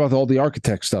about all the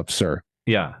architect stuff, sir.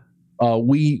 Yeah.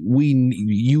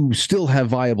 You still have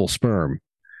viable sperm.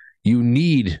 You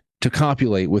need to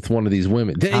copulate with one of these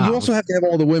women. And you also have to have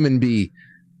all the women be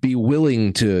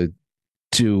willing to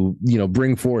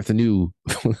bring forth a new.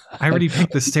 I already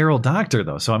picked the sterile doctor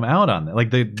though, so I'm out on that. Like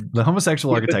the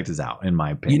homosexual architect is out in my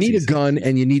opinion. You need a gun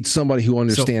and you need somebody who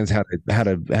understands how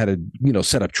to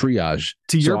set up triage.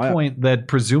 To your point that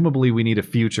presumably we need a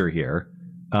future here.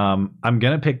 I'm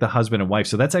going to pick the husband and wife.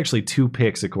 So that's actually 2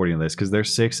 picks according to this because they're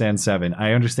 6 and 7.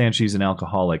 I understand she's an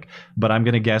alcoholic, but I'm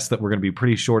going to guess that we're going to be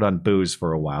pretty short on booze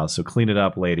for a while. So clean it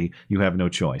up, lady. You have no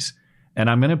choice. And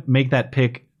I'm going to make that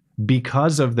pick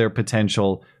because of their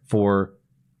potential for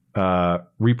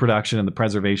reproduction and the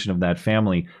preservation of that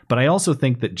family. But I also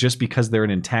think that just because they're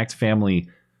an intact family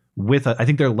I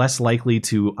think they're less likely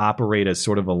to operate as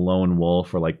sort of a lone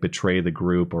wolf or like betray the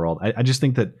group or all. I just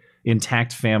think that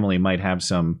intact family might have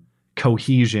some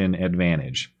cohesion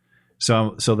advantage.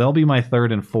 So they'll be my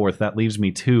 3rd and 4th. That leaves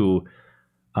me 2.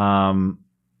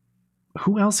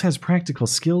 Who else has practical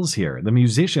skills here? The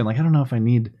musician. Like, I don't know if I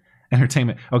need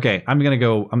entertainment. Okay, I'm going to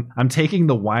go. I'm taking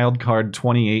the wild card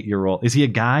 28-year-old. Is he a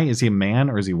guy? Is he a man?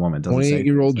 Or is he a woman?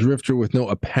 28-year-old drifter with no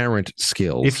apparent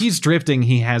skills. If he's drifting,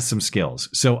 he has some skills.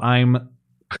 So I'm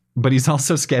but he's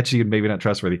also sketchy and maybe not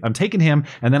trustworthy. I'm taking him,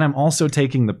 and then I'm also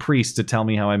taking the priest to tell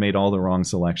me how I made all the wrong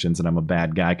selections and I'm a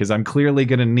bad guy, because I'm clearly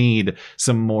going to need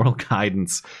some moral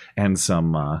guidance and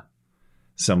some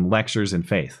lectures in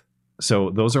faith.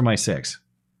 So those are my 6.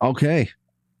 Okay,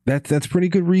 that's pretty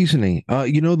good reasoning.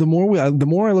 The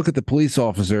more I look at the police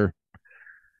officer,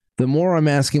 the more I'm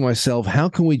asking myself, how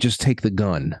can we just take the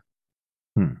gun?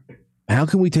 How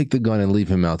can we take the gun and leave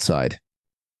him outside?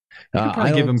 You could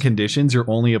probably give him conditions. You're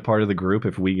only a part of the group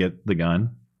if we get the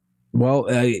gun. Well,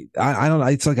 I don't.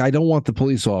 It's like I don't want the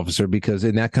police officer, because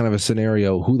in that kind of a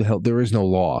scenario, who the hell? There is no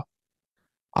law.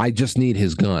 I just need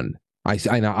his gun.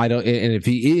 I know. I don't. And if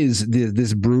he is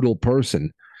this brutal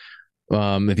person,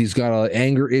 if he's got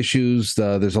anger issues,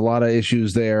 there's a lot of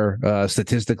issues there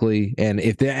statistically. And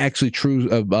if that actually proves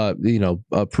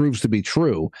to be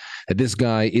true, that this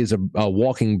guy is a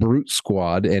walking brute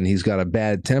squad and he's got a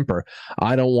bad temper,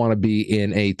 I don't want to be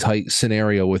in a tight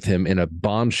scenario with him in a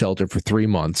bomb shelter for 3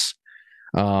 months.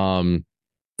 I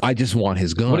just want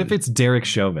his gun. What if it's Derek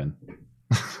Chauvin?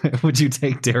 Would you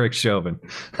take Derek Chauvin?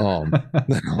 Oh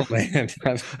man,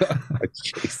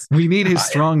 we need his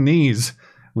strong knees.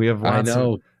 We have lots.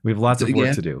 We have lots of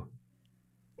work to do.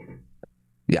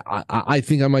 Yeah, I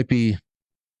think I might be.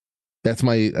 That's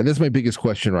my biggest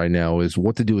question right now, is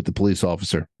what to do with the police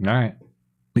officer. All right,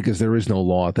 because there is no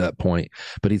law at that point,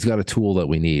 but he's got a tool that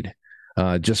we need,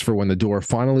 just for when the door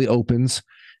finally opens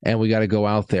and we got to go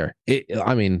out there.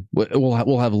 We'll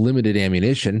have limited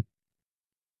ammunition.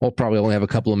 We'll probably only have a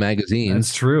couple of magazines.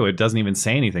 That's true. It doesn't even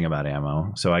say anything about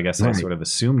ammo, so I guess I sort of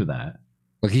assumed that.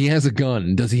 Like, he has a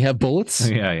gun. Does he have bullets?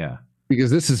 Yeah.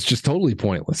 Because this is just totally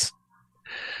pointless.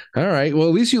 All right. Well,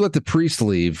 at least you let the priest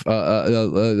leave,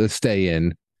 stay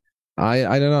in.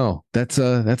 I don't know. That's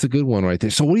a good one right there.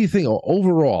 So what do you think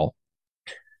overall?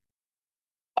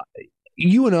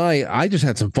 You and I just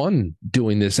had some fun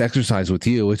doing this exercise with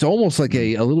you. It's almost like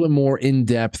a little bit more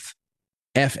in-depth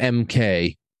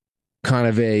FMK kind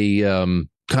of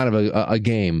a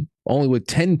game, only with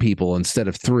 10 people instead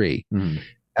of 3.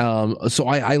 So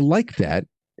I like that.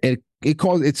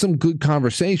 It's some good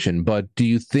conversation, but do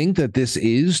you think that this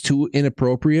is too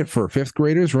inappropriate for 5th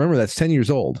graders? Remember, that's 10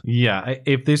 years old. Yeah.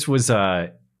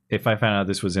 If I found out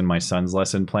this was in my son's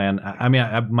lesson plan,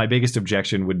 my biggest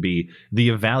objection would be the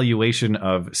evaluation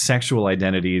of sexual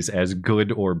identities as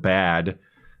good or bad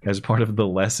as part of the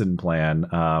lesson plan.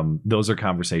 Those are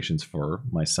conversations for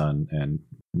my son and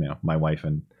my wife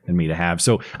and me to have.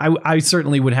 So I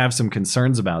certainly would have some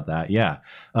concerns about that. Yeah.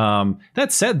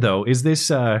 That said, though, is this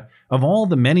of all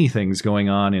the many things going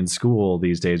on in school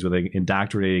these days, with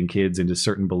indoctrinating kids into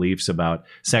certain beliefs about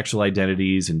sexual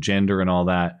identities and gender and all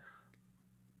that,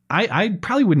 I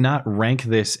probably would not rank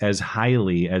this as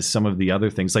highly as some of the other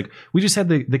things. Like, we just had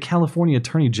the California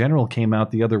Attorney General came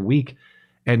out the other week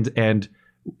and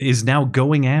is now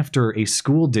going after a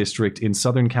school district in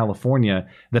Southern California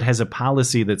that has a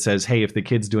policy that says, hey, if the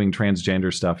kid's doing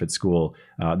transgender stuff at school,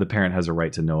 the parent has a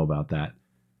right to know about that.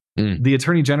 The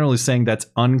Attorney General is saying that's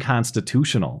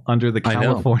unconstitutional under the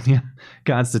California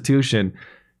Constitution,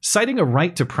 citing a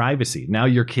right to privacy. Now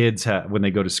your kids, when they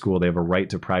go to school, they have a right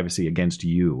to privacy against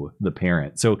you, the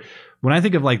parent. So when I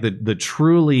think of like the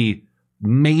truly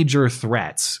major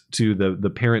threats to the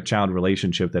parent-child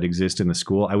relationship that exist in the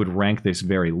school, I would rank this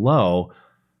very low.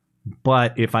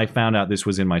 But if I found out this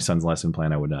was in my son's lesson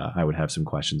plan, I would have some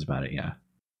questions about it. Yeah.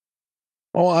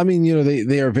 Well, I mean,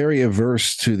 they are very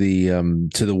averse to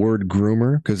the word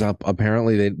groomer, because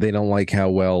apparently they don't like how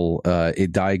well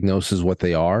it diagnoses what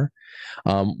they are,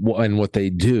 and what they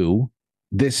do.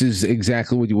 This is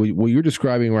exactly what you're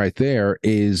describing right there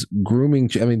is grooming.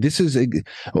 I mean,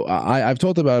 I've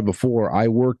talked about it before. I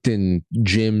worked in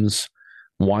gyms,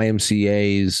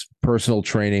 YMCAs, personal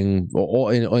training,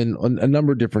 in a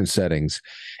number of different settings.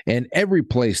 And every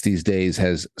place these days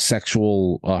has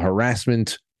sexual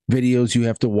harassment videos you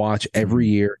have to watch every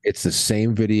year. It's the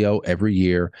same video every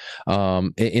year.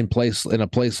 In a place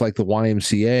like the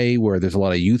YMCA, where there's a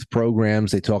lot of youth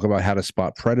programs, they talk about how to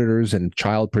spot predators and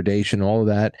child predation, all of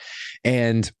that.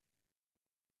 And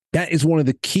that is one of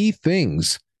the key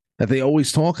things that they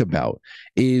always talk about,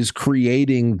 is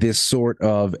creating this sort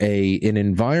of an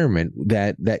environment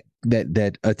that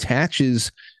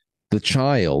attaches the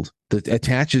child, that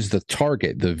attaches the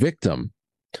target, the victim,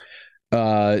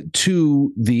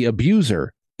 to the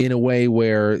abuser in a way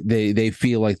where they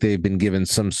feel like they've been given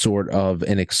some sort of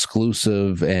an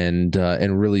exclusive and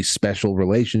really special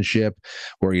relationship,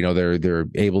 where they're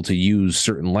able to use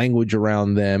certain language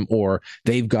around them, or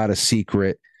they've got a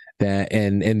secret that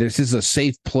and this is a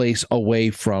safe place away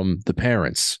from the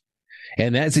parents.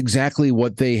 And that's exactly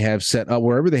what they have set up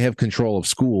wherever they have control of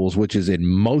schools, which is in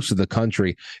most of the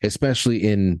country, especially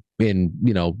in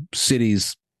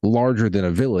cities larger than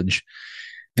a village.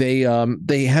 They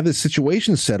have a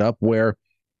situation set up where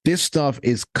this stuff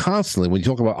is constantly, when you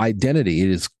talk about identity, it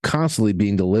is constantly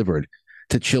being delivered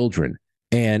to children.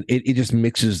 And it just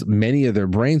mixes many of their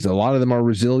brains. A lot of them are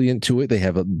resilient to it. They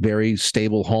have a very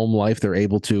stable home life. They're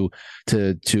able to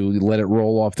let it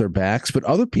roll off their backs. But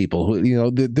other people who,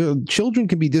 the children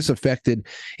can be disaffected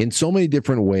in so many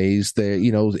different ways. They,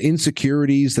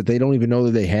 insecurities that they don't even know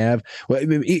that they have. Well,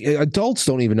 adults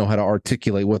don't even know how to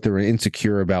articulate what they're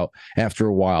insecure about after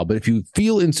a while. But if you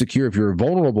feel insecure, if you're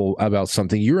vulnerable about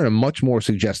something, you're in a much more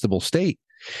suggestible state.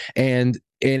 And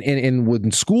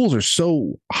when schools are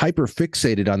so hyper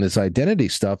fixated on this identity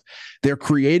stuff, they're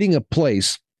creating a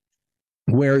place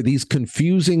where these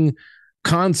confusing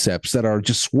concepts that are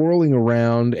just swirling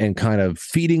around and kind of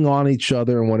feeding on each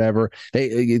other and whatever,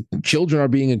 children are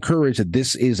being encouraged that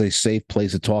this is a safe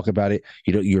place to talk about it.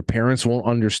 Your parents won't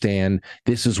understand.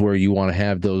 This is where you want to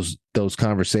have those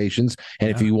conversations.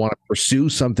 And if you want to pursue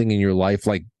something in your life,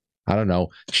 like, I don't know,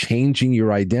 changing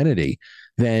your identity,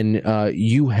 then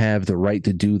you have the right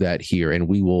to do that here, and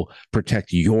we will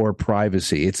protect your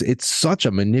privacy. It's such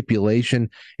a manipulation,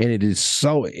 and it is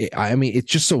so. I mean,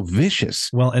 it's just so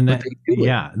vicious. Well, and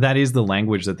that is the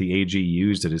language that the AG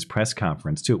used at his press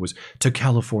conference too. It was, to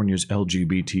California's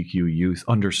LGBTQ youth,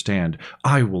 understand,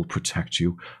 I will protect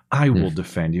you, I will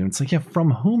defend you. And it's like, yeah, from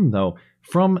whom though?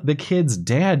 From the kid's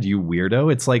dad, you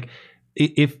weirdo. It's like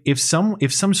if some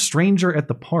stranger at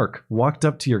the park walked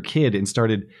up to your kid and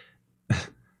started,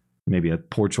 maybe a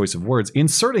poor choice of words,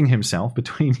 inserting himself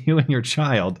between you and your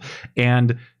child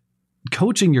and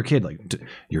coaching your kid, like,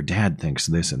 your dad thinks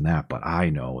this and that, but I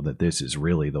know that this is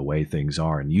really the way things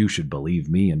are, and you should believe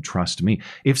me and trust me.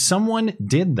 If someone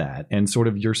did that and sort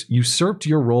of usurped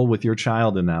your role with your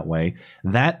child in that way,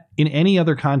 that in any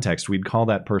other context, we'd call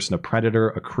that person a predator,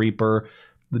 a creeper,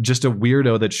 just a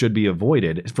weirdo that should be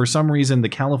avoided. For some reason, the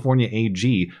California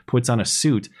AG puts on a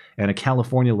suit and a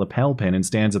California lapel pin and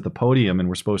stands at the podium, and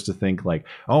we're supposed to think like,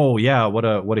 oh yeah, what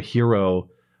a hero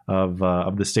of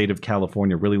the state of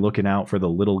California, really looking out for the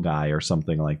little guy or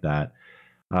something like that.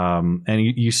 And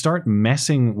you start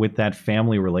messing with that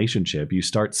family relationship. You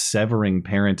start severing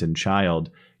parent and child.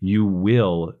 You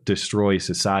will destroy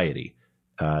society.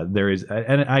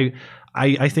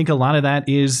 I think a lot of that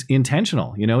is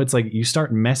intentional. It's like you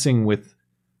start messing with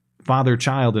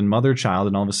father-child and mother-child,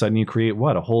 and all of a sudden you create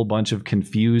what? A whole bunch of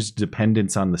confused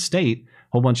dependence on the state,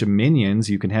 a whole bunch of minions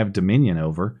you can have dominion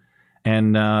over.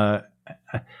 And I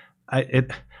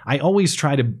always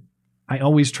try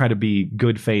to be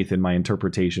good faith in my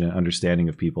interpretation and understanding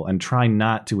of people, and try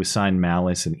not to assign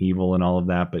malice and evil and all of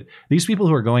that. But these people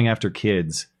who are going after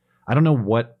kids, I don't know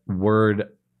what word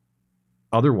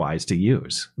otherwise to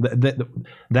use.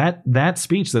 That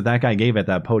speech that guy gave at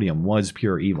that podium was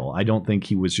pure evil. I don't think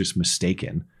he was just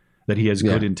mistaken, that he has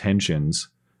good intentions.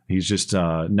 He's just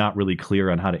not really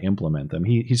clear on how to implement them.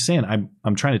 He's saying,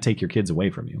 I'm trying to take your kids away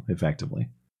from you, effectively.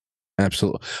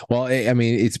 Absolutely. Well, I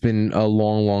mean, it's been a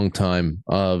long, long time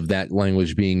of that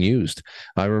language being used.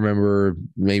 I remember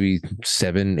maybe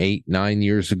 7, 8, 9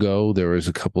 years ago, there was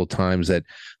a couple of times that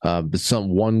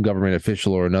one government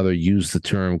official or another used the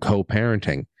term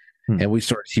co-parenting. And we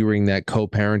start hearing that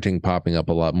co-parenting popping up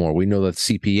a lot more. We know that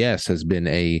CPS has been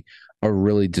a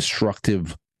really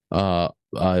destructive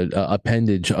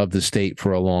appendage of the state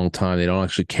for a long time. They don't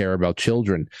actually care about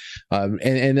children.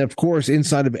 And of course,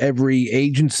 inside of every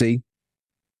agency,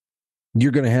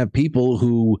 you're going to have people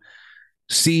who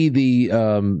see the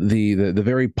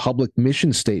very public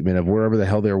mission statement of wherever the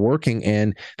hell they're working,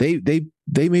 and they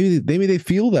maybe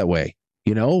feel that way.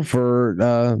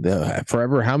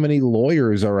 Forever, how many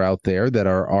lawyers are out there that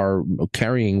are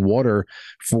carrying water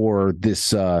for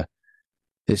this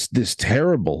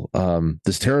terrible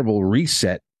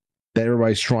reset that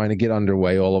everybody's trying to get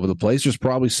underway all over the place? There's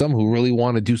probably some who really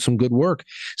want to do some good work.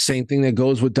 Same thing that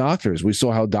goes with doctors. We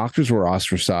saw how doctors were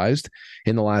ostracized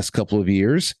in the last couple of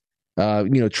years,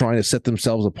 trying to set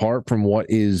themselves apart from what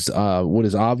is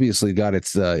obviously got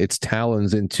its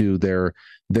talons into their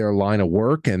line of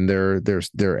work, and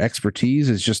their expertise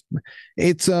is just,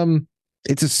 it's a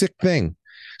sick thing.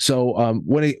 So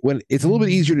when it's a little bit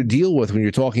easier to deal with when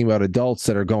you're talking about adults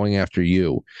that are going after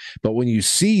you, but when you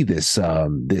see this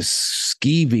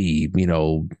skeevy,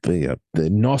 the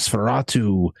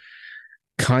Nosferatu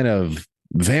kind of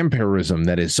vampirism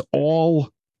that is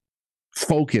all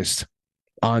focused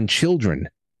on children,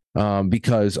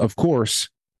 because of course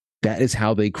that is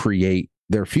how they create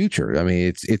their future. I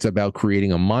mean, it's about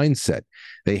creating a mindset.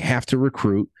 They have to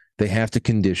recruit, they have to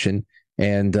condition,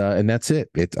 and that's it.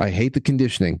 I hate the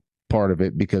conditioning part of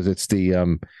it because it's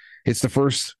the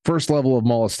first level of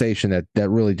molestation that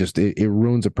really just it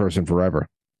ruins a person forever.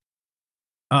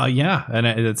 Yeah, and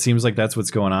it seems like that's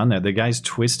what's going on there. The guy's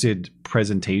twisted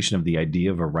presentation of the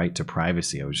idea of a right to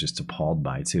privacy, I was just appalled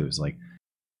by too. It's like,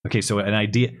 okay, so an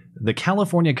idea, the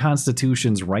California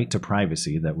Constitution's right to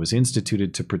privacy that was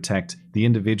instituted to protect the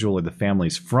individual or the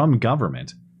families from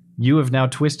government, you have now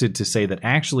twisted to say that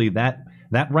actually that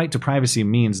right to privacy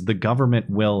means the government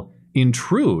will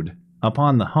intrude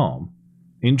upon the home,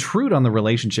 intrude on the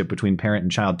relationship between parent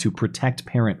and child to protect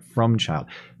parent from child.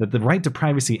 That the right to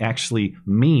privacy actually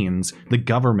means the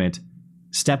government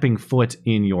stepping foot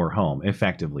in your home,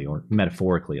 effectively, or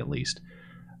metaphorically at least.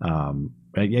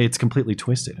 It's completely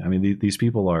twisted. I mean, these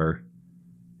people are,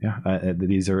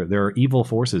 there are evil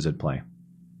forces at play.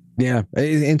 Yeah,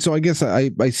 and so I guess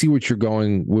I see what you're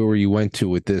going, where you went to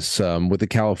with this, with the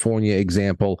California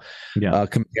example,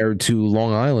 compared to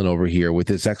Long Island over here with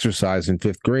this exercise in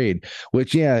 5th grade,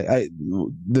 which, the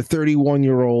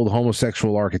 31-year-old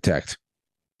homosexual architect.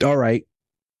 All right,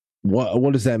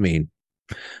 what does that mean?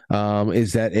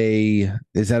 Is that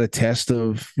a test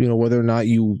of, whether or not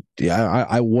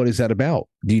what is that about?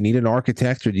 Do you need an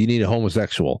architect or do you need a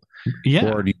homosexual?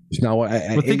 Yeah. Or do you,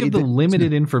 but think of the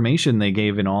limited information they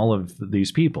gave in all of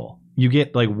these people. You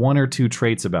get like one or two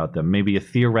traits about them, maybe a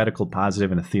theoretical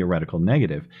positive and a theoretical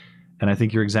negative. And I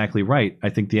think you're exactly right.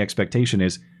 I think the expectation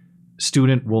is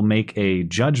student will make a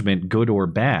judgment, good or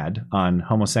bad, on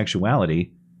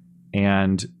homosexuality,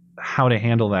 and how to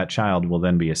handle that child will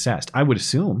then be assessed, I would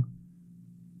assume.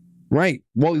 Right.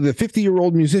 Well, the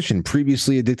 50-year-old musician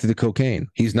previously addicted to cocaine.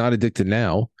 He's not addicted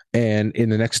now. And in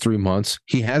the next 3 months,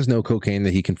 he has no cocaine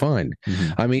that he can find.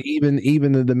 Mm-hmm. I mean,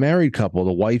 even the married couple,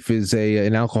 the wife is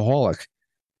an alcoholic.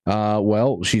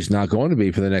 Well, she's not going to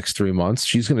be for the next 3 months.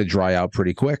 She's going to dry out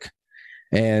pretty quick.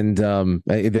 And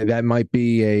that might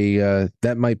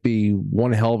be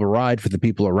one hell of a ride for the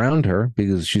people around her,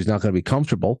 because she's not going to be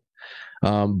comfortable.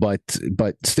 But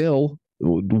still,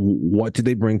 what did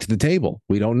they bring to the table?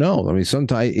 We don't know. I mean,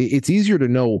 sometimes it's easier to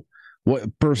know what a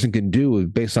person can do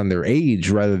based on their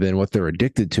age rather than what they're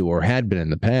addicted to or had been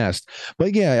in the past.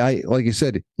 But yeah, like you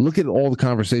said, look at all the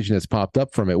conversation that's popped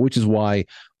up from it, which is why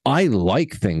I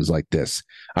like things like this.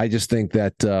 I just think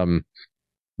that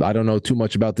I don't know too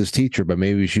much about this teacher, but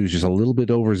maybe she was just a little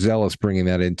bit overzealous bringing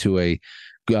that into a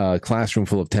classroom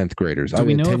full of 10th graders. Do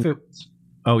we know if it?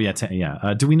 Oh yeah,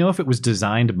 do we know if it was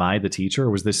designed by the teacher,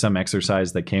 or was this some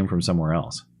exercise that came from somewhere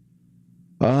else?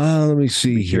 Let me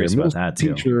see here. About that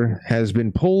too. Teacher has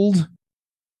been pulled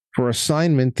for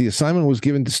assignment. The assignment was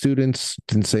given to students.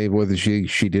 Didn't say whether she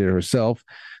did it herself.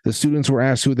 The students were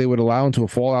asked who they would allow into a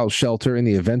fallout shelter in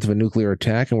the event of a nuclear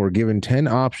attack, and were given 10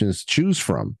 options to choose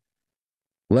from.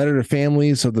 Letter to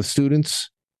families of the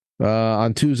students.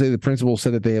 On Tuesday, the principal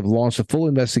said that they have launched a full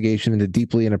investigation into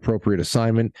deeply inappropriate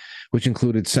assignment, which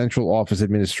included central office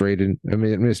administration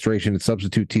and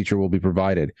substitute teacher will be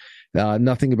provided.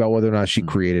 Nothing about whether or not she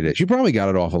created it. She probably got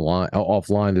it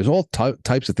offline. There's all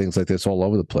types of things like this all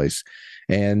over the place.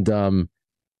 And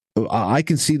I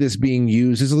can see this being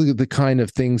used. This is the kind of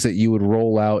things that you would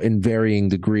roll out in varying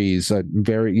degrees,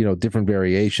 different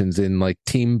variations in like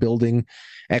team building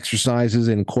exercises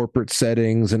in corporate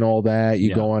settings and all that.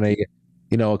 You go on a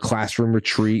classroom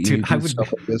retreat. Dude, I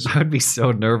would be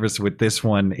so nervous with this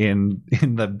one in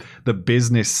the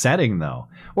business setting though,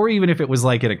 or even if it was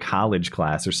like in a college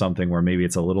class or something where maybe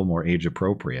it's a little more age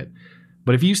appropriate.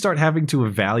 But if you start having to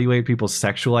evaluate people's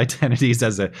sexual identities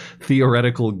as a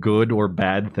theoretical good or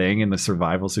bad thing in the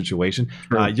survival situation,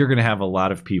 you're going to have a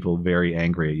lot of people very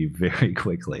angry at you very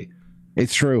quickly.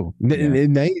 It's true. Yeah.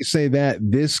 And now you say that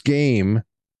this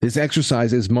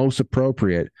exercise is most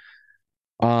appropriate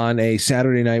on a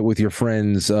Saturday night with your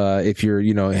friends. If you're,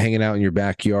 hanging out in your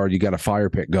backyard, you got a fire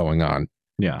pit going on.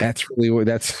 Yeah, that's really where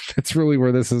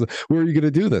this is. Where are you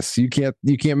going to do this? You can't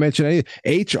mention anything.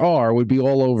 HR would be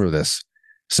all over this.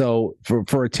 So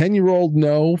for a 10-year-old,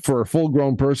 no. For a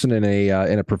full-grown person in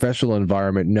a professional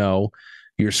environment, no.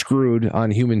 You're screwed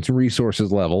on human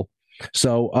resources level.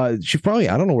 So she probably,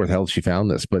 I don't know where the hell she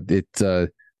found this, but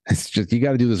it's just, you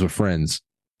got to do this with friends.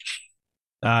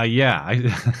 I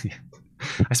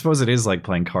suppose it is like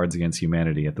playing Cards Against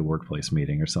Humanity at the workplace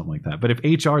meeting or something like that. But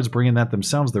if HR is bringing that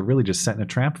themselves, they're really just setting a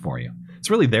trap for you. It's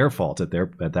really their fault at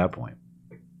that point.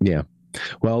 Yeah.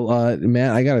 Well,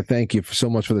 Matt, I got to thank you so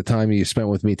much for the time you spent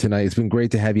with me tonight. It's been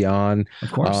great to have you on.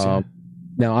 Of course.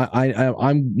 Now,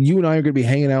 you and I are going to be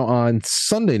hanging out on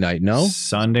Sunday night, no?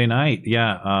 Sunday night,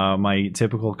 yeah. My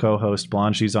typical co-host,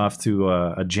 Blonde, she's off to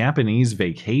a Japanese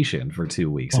vacation for 2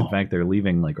 weeks. In fact, they're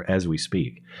leaving like as we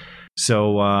speak.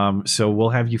 So we'll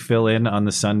have you fill in on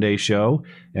the Sunday show,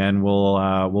 and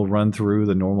we'll run through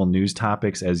the normal news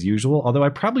topics as usual. Although I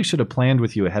probably should have planned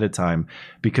with you ahead of time,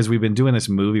 because we've been doing this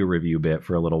movie review bit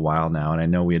for a little while now, and I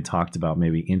know we had talked about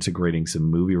maybe integrating some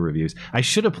movie reviews. I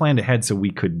should have planned ahead so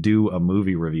we could do a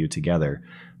movie review together.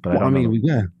 But I don't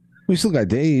know. We still got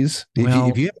days. Well,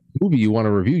 if you have a movie you want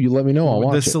to review, you let me know. I'll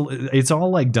watch it. It's all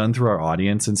like done through our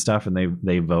audience and stuff, and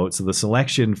they vote. So the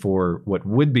selection for what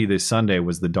would be this Sunday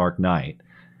was The Dark Knight.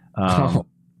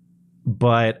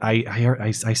 But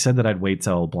I said that I'd wait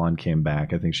till Blonde came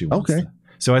back. I think she wants to.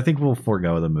 So I think we'll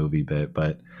forego the movie bit.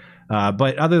 But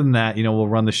other than that, we'll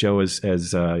run the show as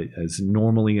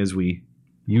normally as we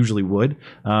usually would.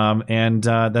 And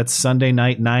that's Sunday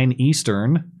night, 9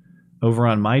 Eastern. Over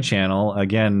on my channel.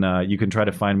 Again, you can try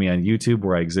to find me on YouTube,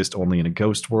 where I exist only in a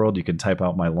ghost world. You can type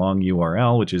out my long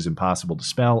URL, which is impossible to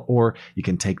spell, or you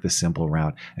can take the simple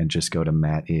route and just go to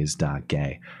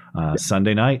mattis.gay.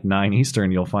 Sunday night, 9 Eastern,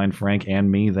 you'll find Frank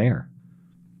and me there.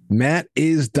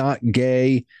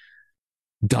 mattis.gay.com.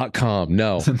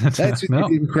 No, that's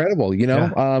incredible.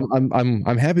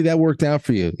 I'm happy that worked out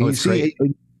for you. You see,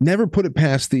 never put it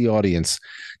past the audience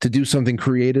to do something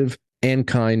creative and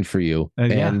kind for you.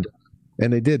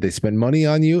 And they did. They spend money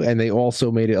on you, and they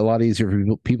also made it a lot easier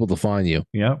for people to find you.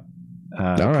 Yep.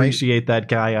 Appreciate that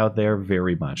guy out there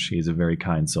very much. He's a very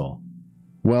kind soul.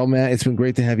 Well, Matt, it's been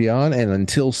great to have you on. And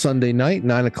until Sunday night,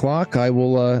 9:00, I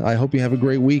will. I hope you have a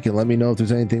great week, and let me know if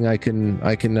there's anything I can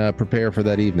prepare for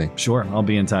that evening. Sure, I'll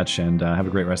be in touch, and have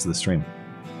a great rest of the stream.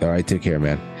 All right, take care,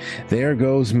 man. There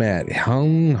goes Matt.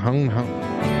 Hung.